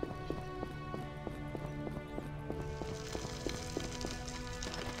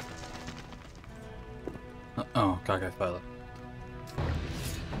 Oh, gotta go further.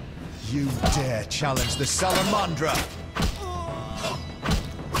 You dare challenge the Salamandra!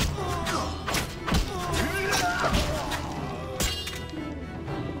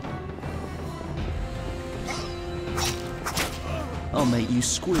 I'll make you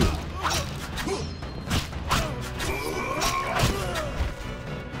squeal.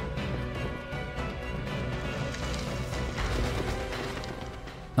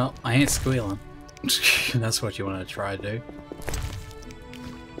 No, I ain't squealing. That's what you want to try to do.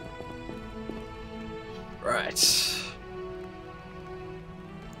 Right.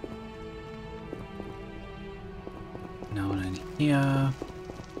 No one in here.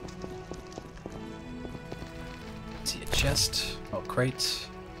 See a chest or crate.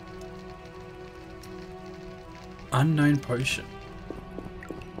 Unknown potion.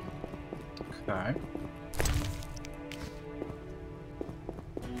 Okay.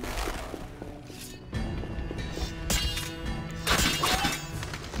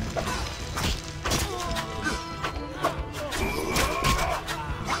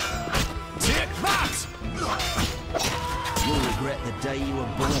 The day you were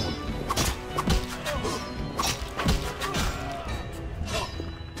born.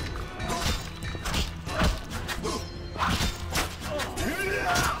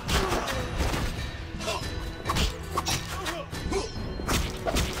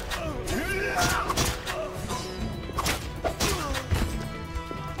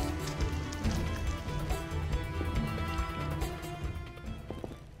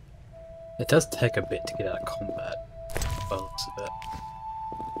 It does take a bit to get out of combat, by the looks of it.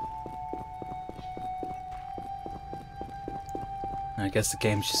 I guess the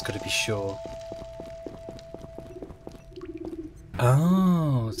game's just got to be sure.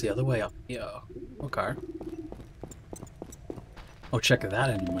 Oh, it's the other way up here. Okay. I'll check that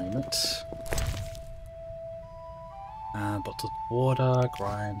in a moment. Bottled water,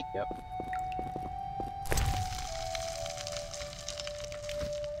 grind, yep.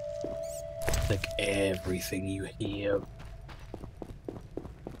 Like everything you hear.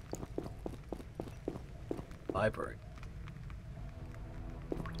 Library.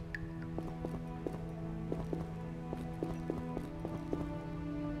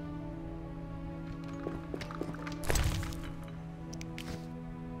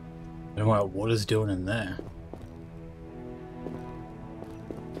 I don't know what water's doing in there.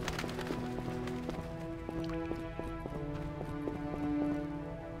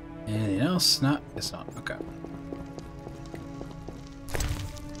 Anything else? No, it's not. Okay.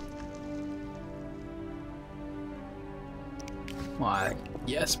 Why?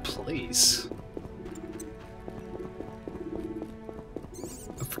 Yes, please.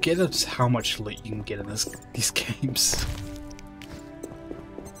 I forget just how much loot you can get in these games.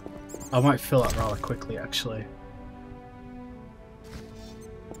 I might fill up rather quickly, actually.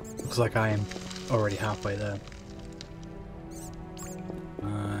 Looks like I am already halfway there.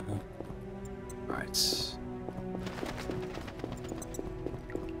 Right.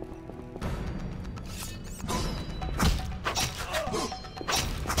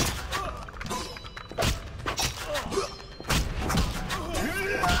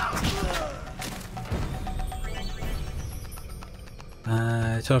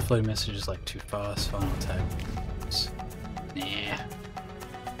 Autoflow message is like too fast. Final tag. Nah.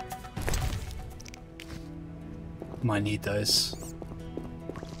 Might need those.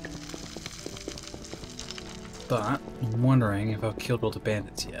 But I'm wondering if I've killed all the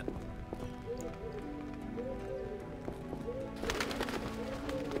bandits yet.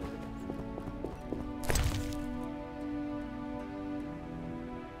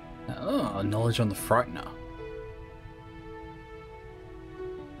 Oh, knowledge on the Frightener.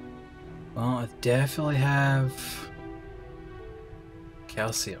 Well, I definitely have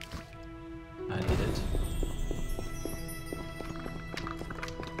calcium. I need it.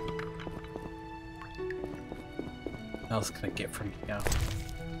 What else can I get from here?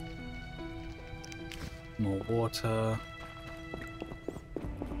 More water.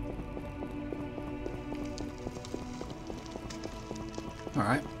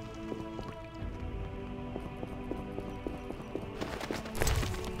 Alright.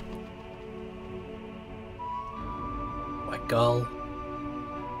 White gull.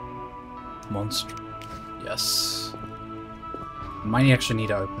 Monster. Yes. Might actually need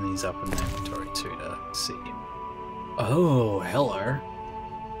to open these up in the inventory too to see. Oh, hello.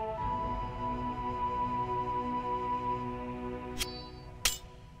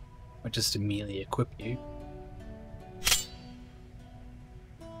 I'll just immediately equip you.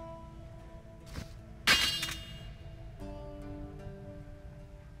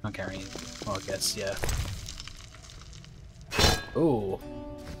 Not carrying. Well, I guess, yeah. Oh.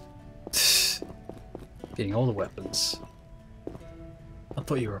 Getting all the weapons. I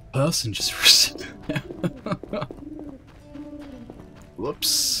thought you were a person just for a second.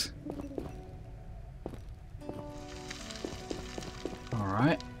 Whoops.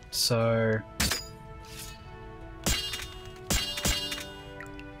 Alright, so...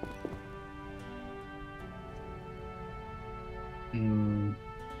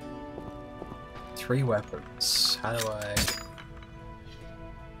 Three weapons. How do I...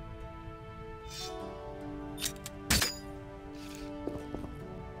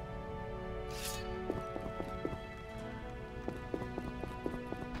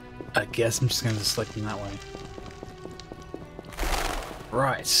 I guess I'm just going to select them that way.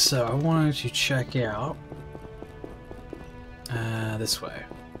 Right, so I wanted to check out this way.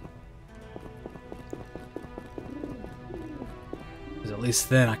 Because at least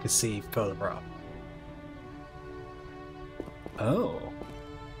then I could see further up. Oh.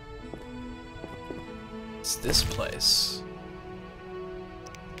 It's this place.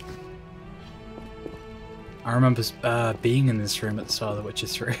 I remember being in this room at the start of The Witcher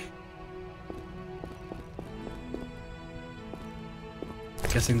 3.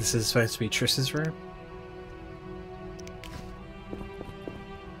 Guessing this is supposed to be Triss's room?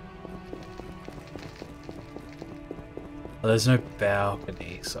 Well, there's no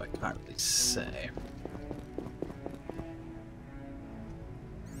balcony, so I can't really say.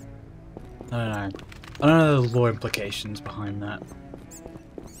 I don't know. I don't know the law implications behind that.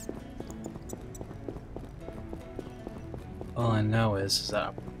 All I know is that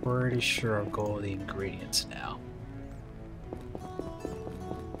I'm pretty sure I've got all the ingredients now.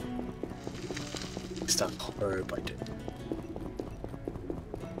 Stuff hope I do.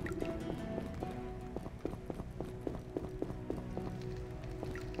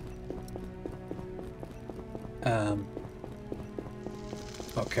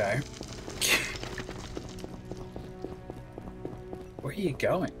 Okay. Where are you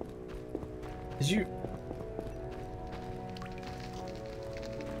going? Did you...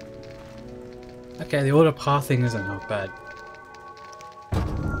 Okay, the auto pathing isn't not bad.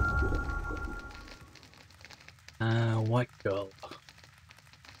 White girl.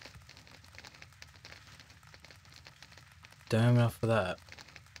 Don't have enough for that.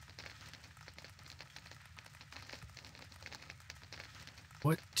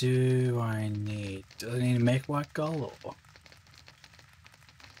 What do I need? Do I need to make white gull or?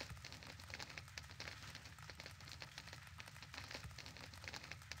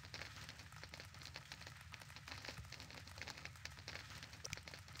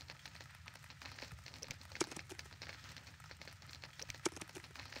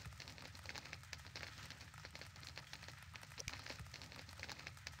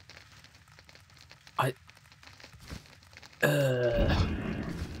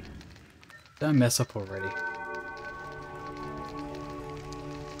 Did I mess up already?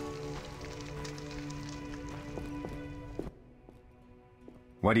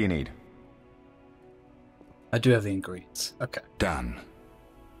 What do you need? I do have the ingredients. Okay. Done.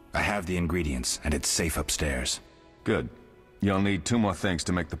 I have the ingredients, and it's safe upstairs. Good. You'll need 2 more things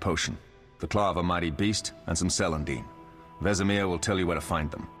to make the potion. The claw of a mighty beast and some celandine. Vesemir will tell you where to find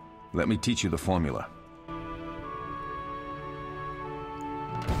them. Let me teach you the formula.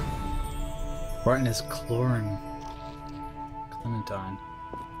 Brightness, Chlorine. Clementine.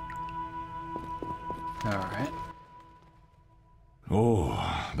 Alright.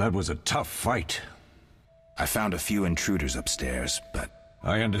 Oh, that was a tough fight. I found a few intruders upstairs, but...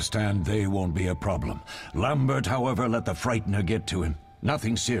 I understand they won't be a problem. Lambert, however, let the Frightener get to him.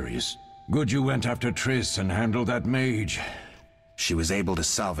 Nothing serious. Good you went after Triss and handled that mage. She was able to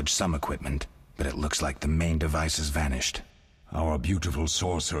salvage some equipment, but it looks like the main device has vanished. Our beautiful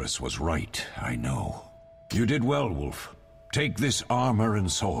sorceress was right, I know. You did well, Wolf. Take this armor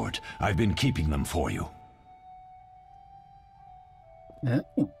and sword. I've been keeping them for you.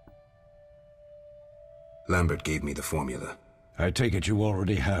 Lambert gave me the formula. I take it you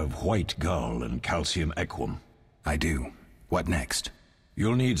already have white gull and calcium equum. I do. What next?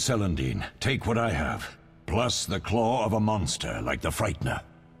 You'll need celandine. Take what I have. Plus the claw of a monster, like the Frightener.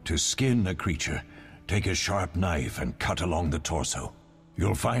 To skin a creature, take a sharp knife and cut along the torso.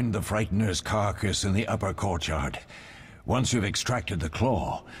 You'll find the Frightener's carcass in the upper courtyard. Once you've extracted the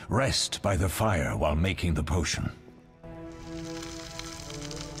claw, rest by the fire while making the potion.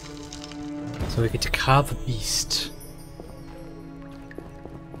 So we get to carve the beast.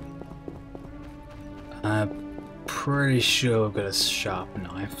 I'm pretty sure I've got a sharp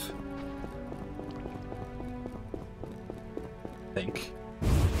knife. I think.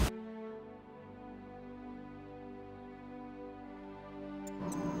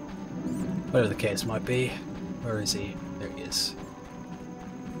 Whatever the case might be. Where is he? There he is.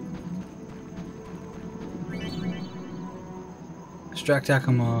 Extract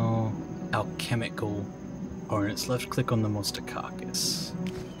alchemical components. Left click on the monster carcass.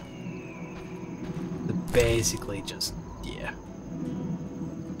 So basically just, yeah.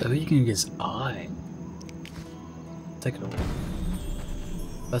 But you can use eye. Take it all.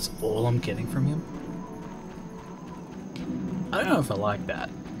 That's all I'm getting from him? I don't know if I like that.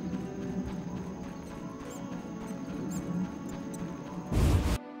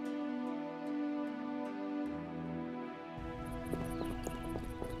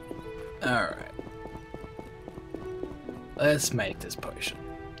 Alright. Let's make this potion.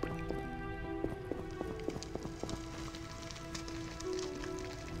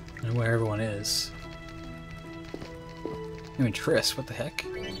 And where everyone is. Even Triss, what the heck?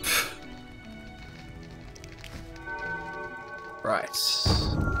 Right.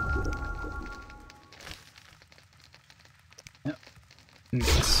 Yep.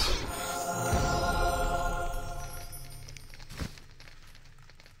 Mix.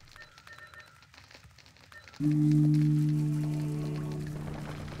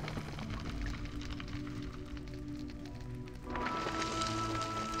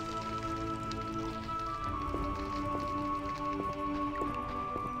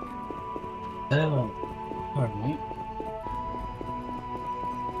 Oh, alright.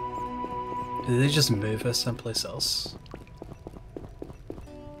 Did they just move her someplace else?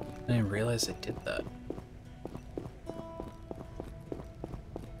 I didn't realize they did that.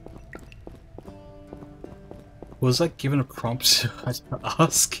 Was I given a prompt to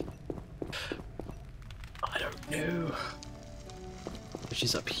ask? I don't know. But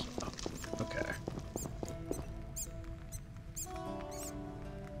she's up here. Okay.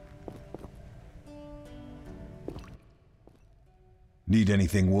 Need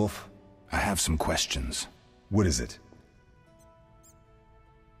anything, Wolf? I have some questions. What is it?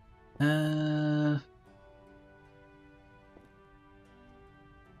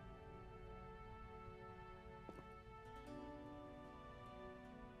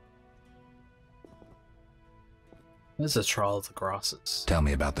 This is a trial of the grasses. Tell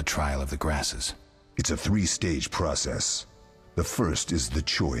me about the trial of the grasses. It's a 3-stage process. The first is the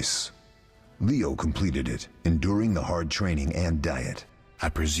choice. Leo completed it, enduring the hard training and diet. I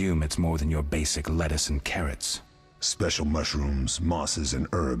presume it's more than your basic lettuce and carrots. Special mushrooms, mosses, and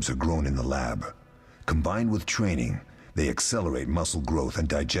herbs are grown in the lab. Combined with training, they accelerate muscle growth and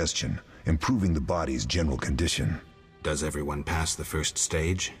digestion, improving the body's general condition. Does everyone pass the first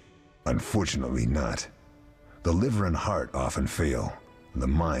stage? Unfortunately not. The liver and heart often fail, the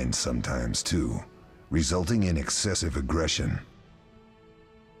mind sometimes too, resulting in excessive aggression.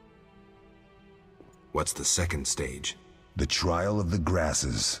 What's the second stage? The trial of the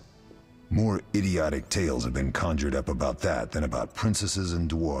grasses. More idiotic tales have been conjured up about that than about princesses and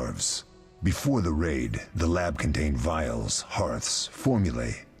dwarves. Before the raid, the lab contained vials, hearths,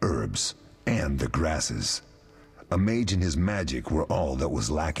 formulae, herbs, and the grasses. A mage and his magic were all that was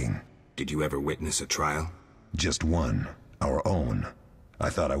lacking. Did you ever witness a trial? Just one, our own. I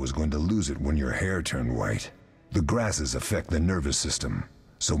thought I was going to lose it when your hair turned white. The grasses affect the nervous system,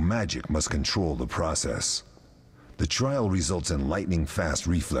 so magic must control the process. The trial results in lightning-fast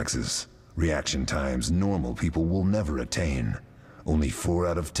reflexes, reaction times normal people will never attain. Only 4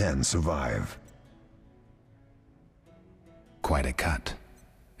 out of 10 survive. Quite a cut.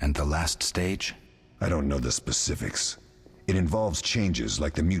 And the last stage? I don't know the specifics. It involves changes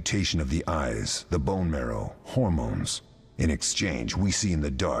like the mutation of the eyes, the bone marrow, hormones. In exchange, we see in the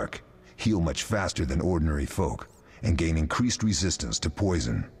dark, heal much faster than ordinary folk, and gain increased resistance to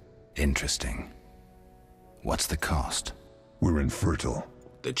poison. Interesting. What's the cost? We're infertile.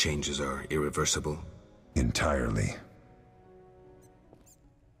 The changes are irreversible? Entirely.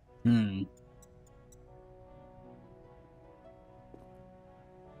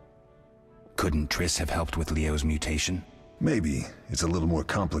 Couldn't Triss have helped with Leo's mutation? Maybe. It's a little more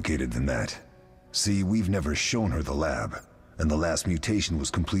complicated than that. See, we've never shown her the lab, and the last mutation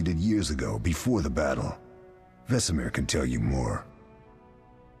was completed years ago, before the battle. Vesemir can tell you more.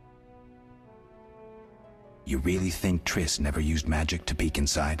 You really think Triss never used magic to peek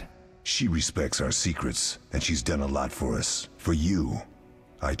inside? She respects our secrets, and she's done a lot for us. For you.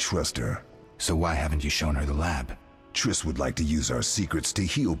 I trust her. So why haven't you shown her the lab? Triss would like to use our secrets to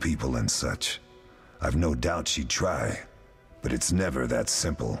heal people and such. I've no doubt she'd try, but it's never that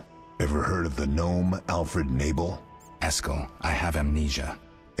simple. Ever heard of the gnome Alfred Nabel? Eskel, I have amnesia.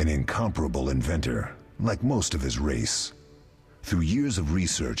 An incomparable inventor, like most of his race. Through years of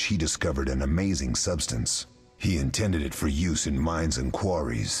research, he discovered an amazing substance. He intended it for use in mines and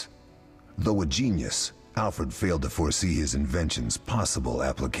quarries. Though a genius, Alfred failed to foresee his invention's possible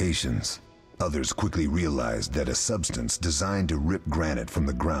applications. Others quickly realized that a substance designed to rip granite from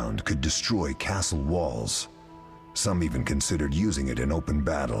the ground could destroy castle walls. Some even considered using it in open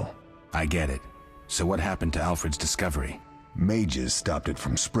battle. I get it. So what happened to Alfred's discovery? Mages stopped it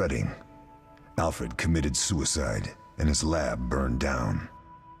from spreading. Alfred committed suicide, and his lab burned down.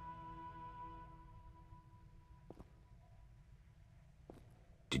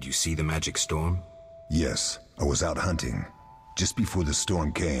 Did you see the magic storm? Yes, I was out hunting. Just before the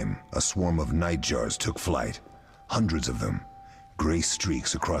storm came, a swarm of nightjars took flight. Hundreds of them. Gray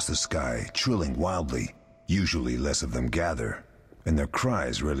streaks across the sky, trilling wildly. Usually less of them gather, and their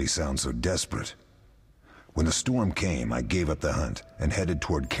cries rarely sound so desperate. When the storm came, I gave up the hunt and headed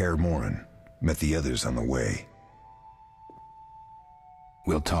toward Kaer Morhen. Met the others on the way.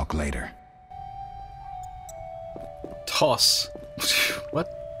 We'll talk later. Toss. What?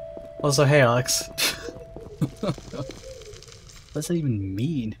 Also, hey, Alex. What does that even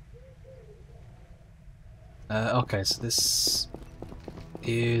mean? Okay, so this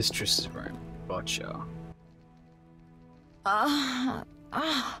is Triss's room. Gotcha.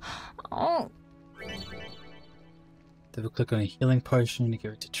 Double click on a healing potion to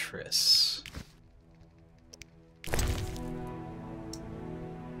give it to Triss.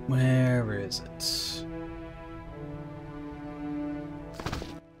 Where is it?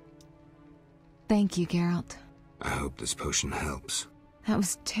 Thank you, Geralt. I hope this potion helps. That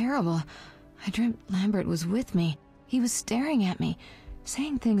was terrible. I dreamt Lambert was with me. He was staring at me,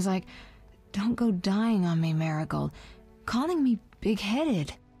 saying things like, "Don't go dying on me, Marigold," calling me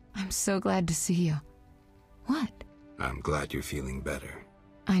big-headed. I'm so glad to see you. What? I'm glad you're feeling better.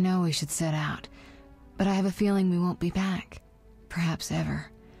 I know we should set out, but I have a feeling we won't be back. Perhaps ever.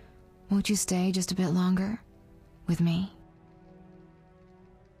 Won't you stay just a bit longer? With me?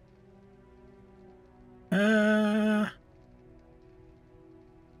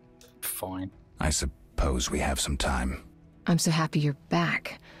 Fine. I suppose we have some time. I'm so happy you're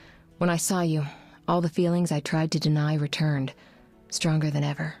back. When I saw you, all the feelings I tried to deny returned, stronger than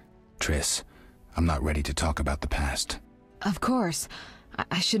ever. Triss, I'm not ready to talk about the past. Of course.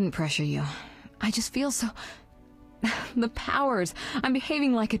 I shouldn't pressure you. I just feel so... The powers. I'm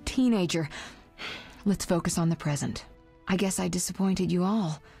behaving like a teenager. Let's focus on the present. I guess I disappointed you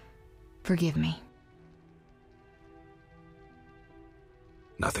all. Forgive me.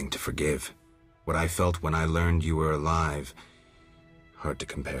 Nothing to forgive. What I felt when I learned you were alive, hard to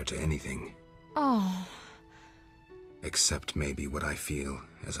compare to anything. Oh. Except maybe what I feel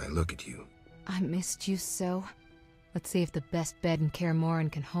as I look at you. I missed you so. Let's see if the best bed in Kaer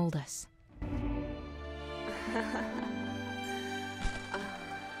Morhen can hold us.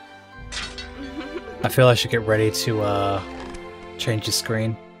 I feel I should get ready to change the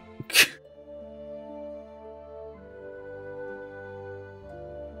screen.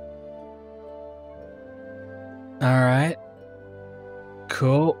 Alright.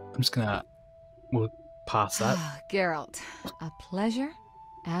 Cool. I'm just gonna... We'll pass that. Geralt, a pleasure,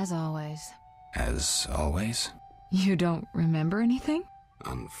 as always. As always? You don't remember anything?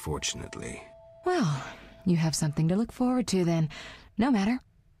 Unfortunately. Well, You have something to look forward to then. No matter.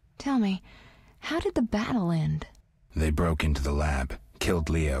 Tell me, how did the battle end? They broke into the lab, killed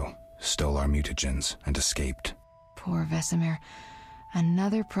Leo, stole our mutagens, and escaped. Poor Vesemir.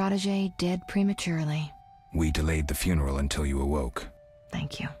 Another protege dead prematurely. We delayed the funeral until you awoke.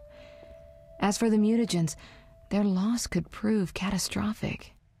 Thank you. As for the mutagens, their loss could prove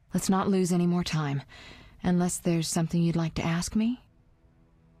catastrophic. Let's not lose any more time. Unless there's something you'd like to ask me?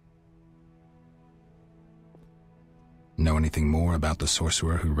 Know anything more about the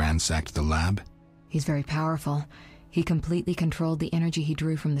sorcerer who ransacked the lab? He's very powerful. He completely controlled the energy he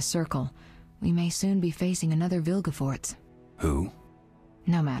drew from the circle. We may soon be facing another Vilgefortz. Who?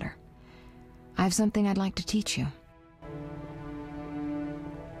 No matter. I have something I'd like to teach you.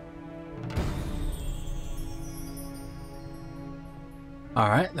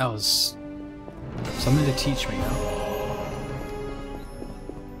 Alright, that was something to teach me now.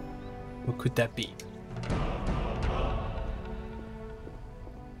 What could that be?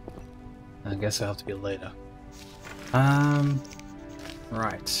 I guess it'll have to be later.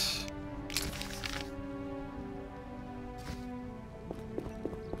 Right.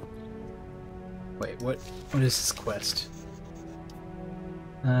 Wait, what is this quest?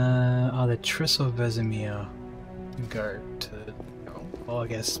 The Triss of Vesemir. Go to... Oh, well, I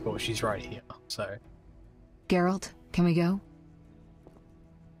guess, well, she's right here, so... Geralt, can we go?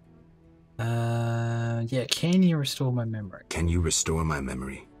 Yeah, can you restore my memory? Can you restore my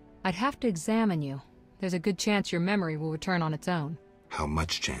memory? I'd have to examine you. There's a good chance your memory will return on its own. How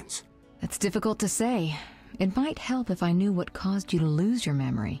much chance? That's difficult to say. It might help if I knew what caused you to lose your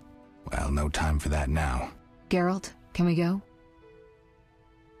memory. Well, no time for that now. Geralt, can we go?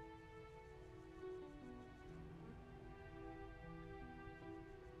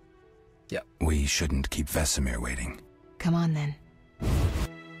 Yep. We shouldn't keep Vesemir waiting. Come on, then.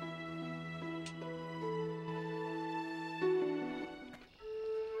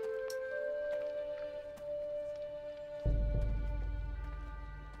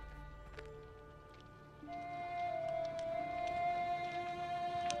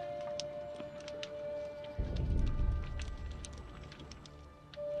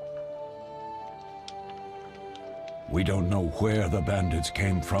 We don't know where the bandits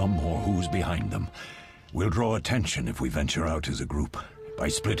came from or who's behind them. We'll draw attention if we venture out as a group. By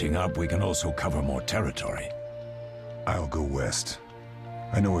splitting up, we can also cover more territory. I'll go west.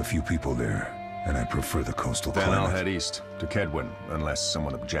 I know a few people there, and I prefer the coastal Then climate. I'll head east, to Kedwin, unless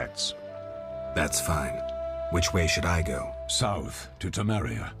someone objects. That's fine. Which way should I go? South, to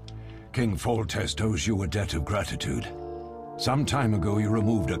Temeria. King Foltest owes you a debt of gratitude. Some time ago, you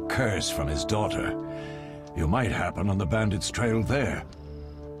removed a curse from his daughter. You might happen on the bandits' trail there.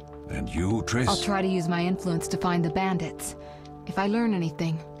 And you, Triss? I'll try to use my influence to find the bandits. If I learn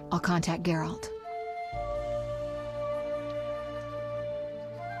anything, I'll contact Geralt.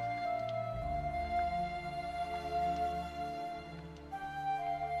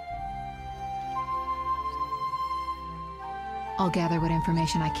 I'll gather what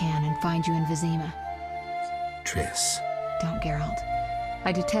information I can and find you in Vizima. Triss. Don't, Geralt.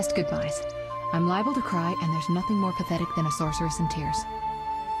 I detest goodbyes. I'm liable to cry, and there's nothing more pathetic than a sorceress in tears.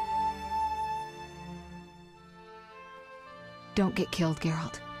 Don't get killed,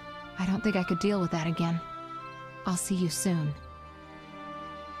 Geralt. I don't think I could deal with that again. I'll see you soon.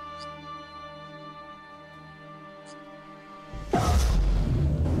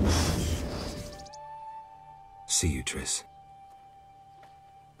 See you, Triss.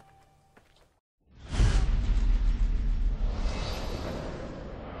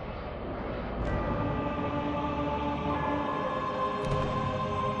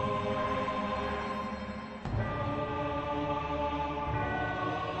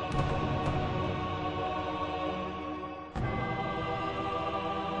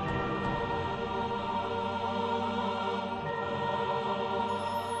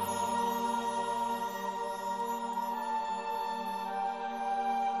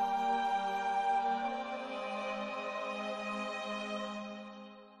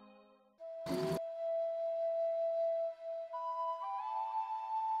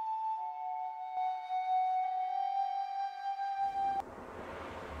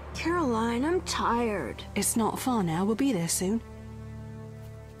 Caroline, I'm tired. It's not far now. We'll be there soon.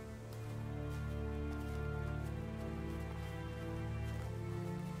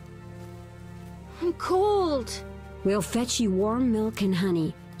 I'm cold. We'll fetch you warm milk and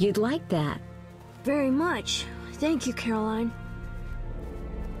honey. You'd like that. Very much. Thank you, Caroline.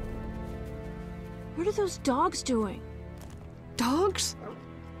 What are those dogs doing? Dogs?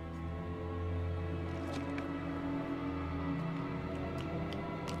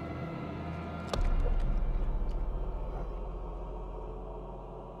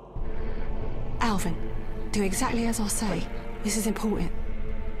 Alvin, do exactly as I say. This is important.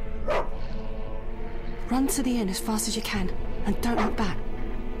 Run to the inn as fast as you can, and don't look back.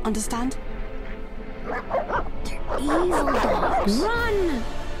 Understand? They're evil dogs. Run!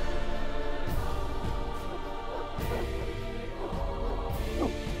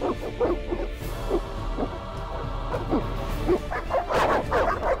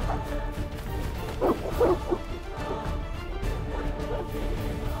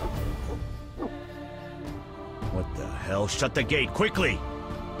 What the hell? Shut the gate, quickly!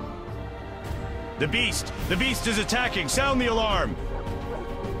 The beast! The beast is attacking! Sound the alarm!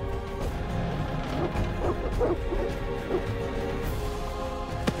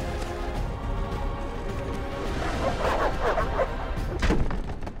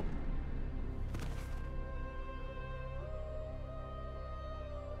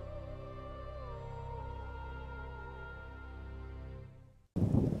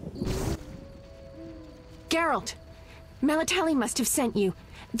 Geralt! Melitele must have sent you.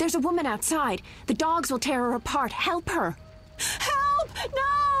 There's a woman outside. The dogs will tear her apart. Help her! Help!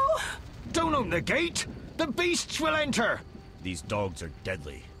 No! Don't open the gate! The beasts will enter! These dogs are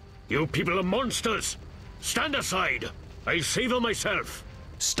deadly. You people are monsters! Stand aside! I'll save her myself!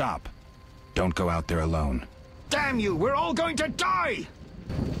 Stop. Don't go out there alone. Damn you! We're all going to die!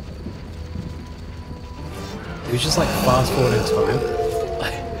 It was just like fast forward in time.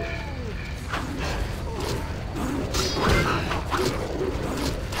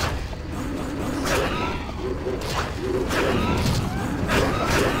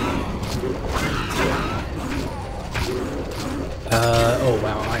 Oh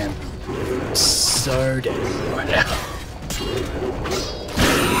wow, I am so dead right now.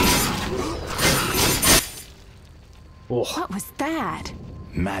 Oh. What was that?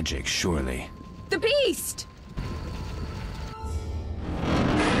 Magic, surely. The beast!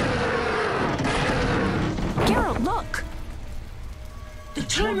 Geralt, look! The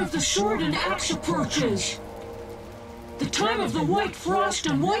time of the sword and axe approaches. The time of the white frost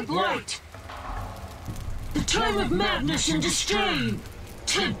and white light. The time of madness and disdain.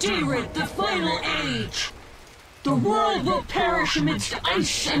 Tedirat, the final age. The world will perish amidst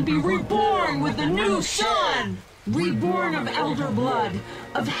ice and be reborn with the new sun. Reborn of elder blood,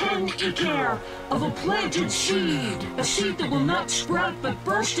 of hen Icair, of a planted seed. A seed that will not sprout but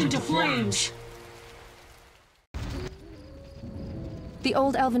burst into flames. The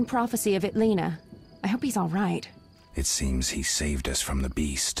old elven prophecy of Itlena. I hope he's all right. It seems he saved us from the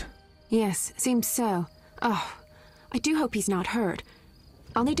beast. Yes, seems so. Oh, I do hope he's not hurt.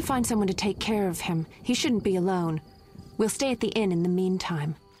 I'll need to find someone to take care of him. He shouldn't be alone. We'll stay at the inn in the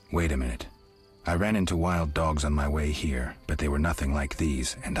meantime. Wait a minute. I ran into wild dogs on my way here, but they were nothing like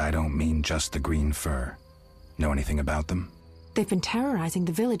these, and I don't mean just the green fur. Know anything about them? They've been terrorizing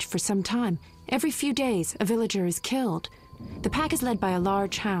the village for some time. Every few days, a villager is killed. The pack is led by a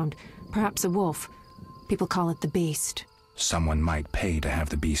large hound, perhaps a wolf. People call it the Beast. Someone might pay to have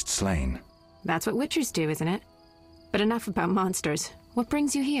the beast slain. That's what witchers do, isn't it? But enough about monsters. What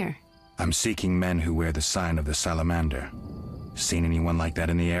brings you here? I'm seeking men who wear the sign of the salamander. Seen anyone like that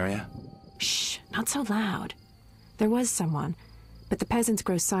in the area? Shh, not so loud. There was someone, but the peasants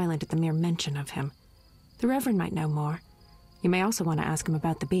grow silent at the mere mention of him. The Reverend might know more. You may also want to ask him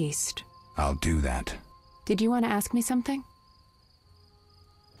about the beast. I'll do that. Did you want to ask me something?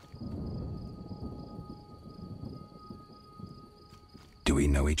 Do we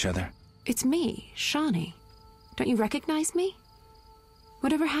know each other? It's me, Shawnee. Don't you recognize me?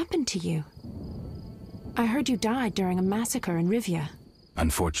 Whatever happened to you? I heard you died during a massacre in Rivia.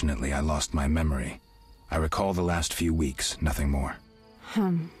 Unfortunately, I lost my memory. I recall the last few weeks, nothing more.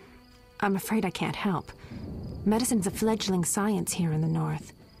 I'm afraid I can't help. Medicine's a fledgling science here in the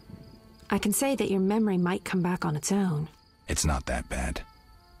north. I can say that your memory might come back on its own. It's not that bad.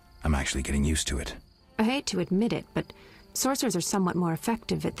 I'm actually getting used to it. I hate to admit it, but sorcerers are somewhat more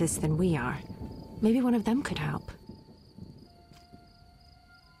effective at this than we are. Maybe one of them could help.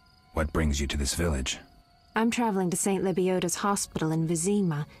 What brings you to this village? I'm traveling to St. Lebioda's hospital in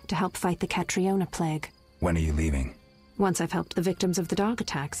Vizima to help fight the Catriona plague. When are you leaving? Once I've helped the victims of the dog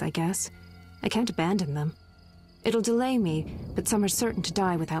attacks, I guess. I can't abandon them. It'll delay me, but some are certain to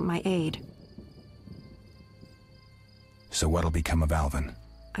die without my aid. So what'll become of Alvin?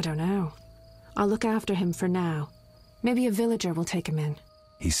 I don't know. I'll look after him for now. Maybe a villager will take him in.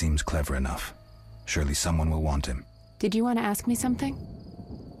 He seems clever enough. Surely someone will want him. Did you want to ask me something?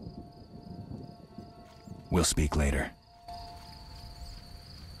 We'll speak later.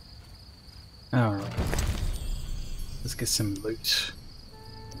 Alright. Let's get some loot.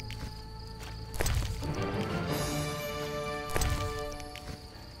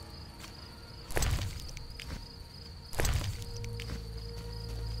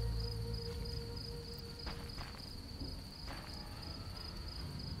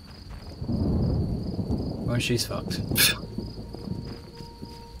 she's fucked.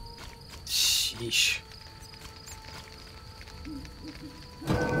 Sheesh.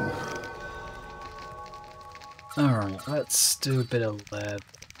 Alright, let's do a bit of lab.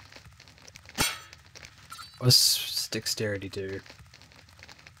 What's dexterity do?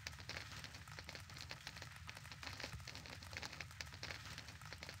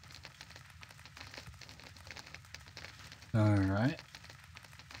 Alright.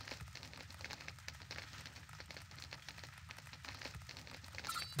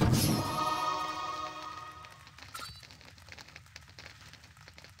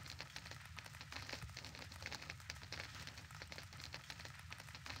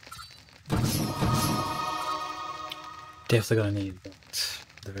 Definitely gonna need that,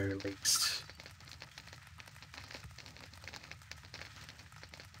 at the very least.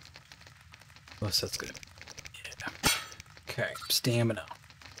 Plus that's good. Yeah. Okay, stamina.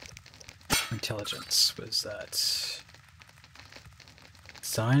 Intelligence, what is that?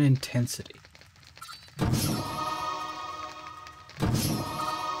 Design intensity.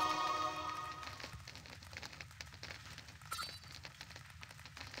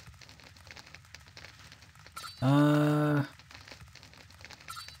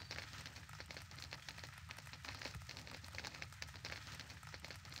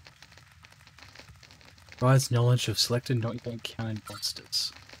 Provides knowledge of selected not yet encountered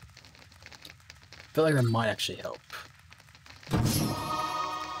monsters. I feel like that might actually help.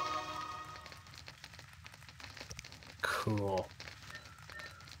 Cool.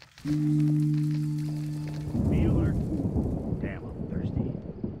 Be alert. Damn, I'm thirsty.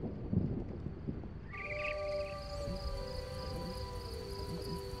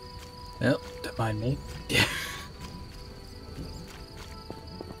 Well, don't mind me. Yeah.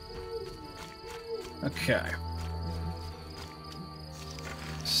 Okay.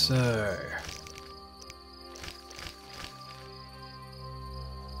 So...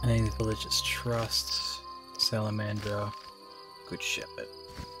 any of the villagers trust, Salamander, Good Shepherd.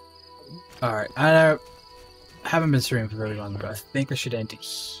 Alright, I haven't been streaming for very long, but I think I should end it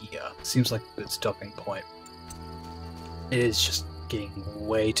here. Seems like a good stopping point. It is just getting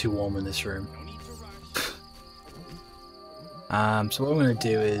way too warm in this room. So what I'm going to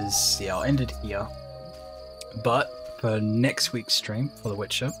do is, yeah, I'll end it here. But for next week's stream for The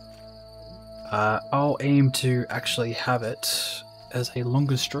Witcher, I'll aim to actually have it as a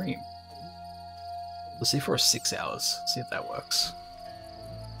longer stream. Let's see for 6 hours, see if that works.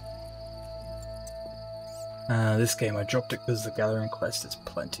 This game I dropped it because the Gathering quest is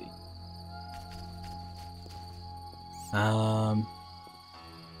plenty. Are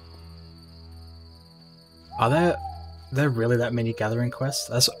there really that many Gathering quests?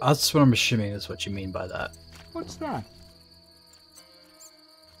 That's what I'm assuming is what you mean by that. What's that?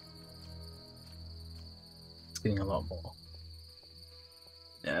 It's getting a lot more.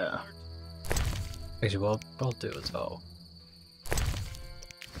 Yeah. Actually, what I'll do as well.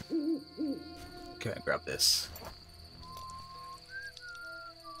 Go and grab this.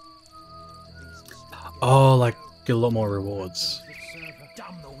 Oh, like get a lot more rewards.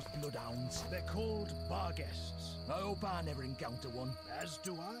 Damn those bloodhounds. They're called bar guests. I hope I never encounter one. As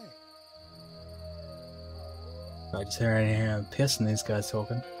do I. I just hear I'm pissing these guys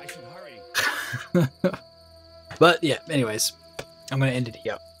talking. I should hurry. But yeah, anyways, I'm gonna end it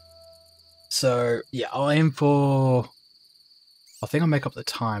here. So yeah, I'll aim for. I think I'll make up the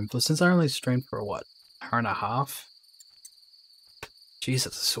time, but since I only streamed for what, an hour and a half. Jeez,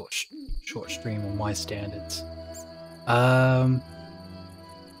 that's a short stream on my standards.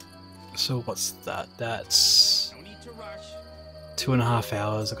 So what's that? That's 2.5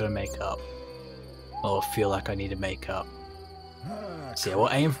 hours. I've got to make up. Or feel like I need to make up. So yeah, we'll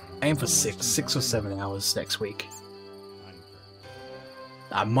aim for 6 or 7 hours next week.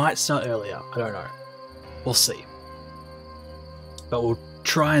 I might start earlier. I don't know. We'll see. But we'll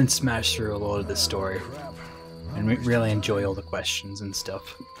try and smash through a lot of this story and really enjoy all the questions and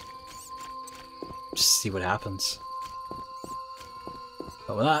stuff. Just see what happens.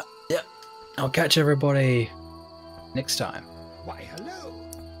 But with that, yeah, I'll catch everybody next time. Why, hello.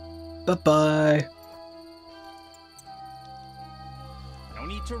 Bye-bye. No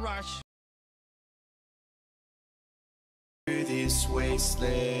need to rush. Through this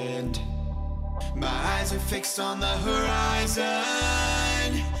wasteland, my eyes are fixed on the horizon,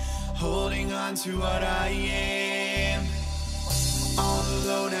 holding on to what I am. All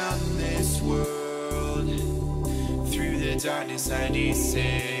alone out in this world, through the darkness I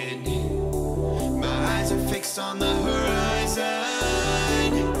descend. My eyes are fixed on the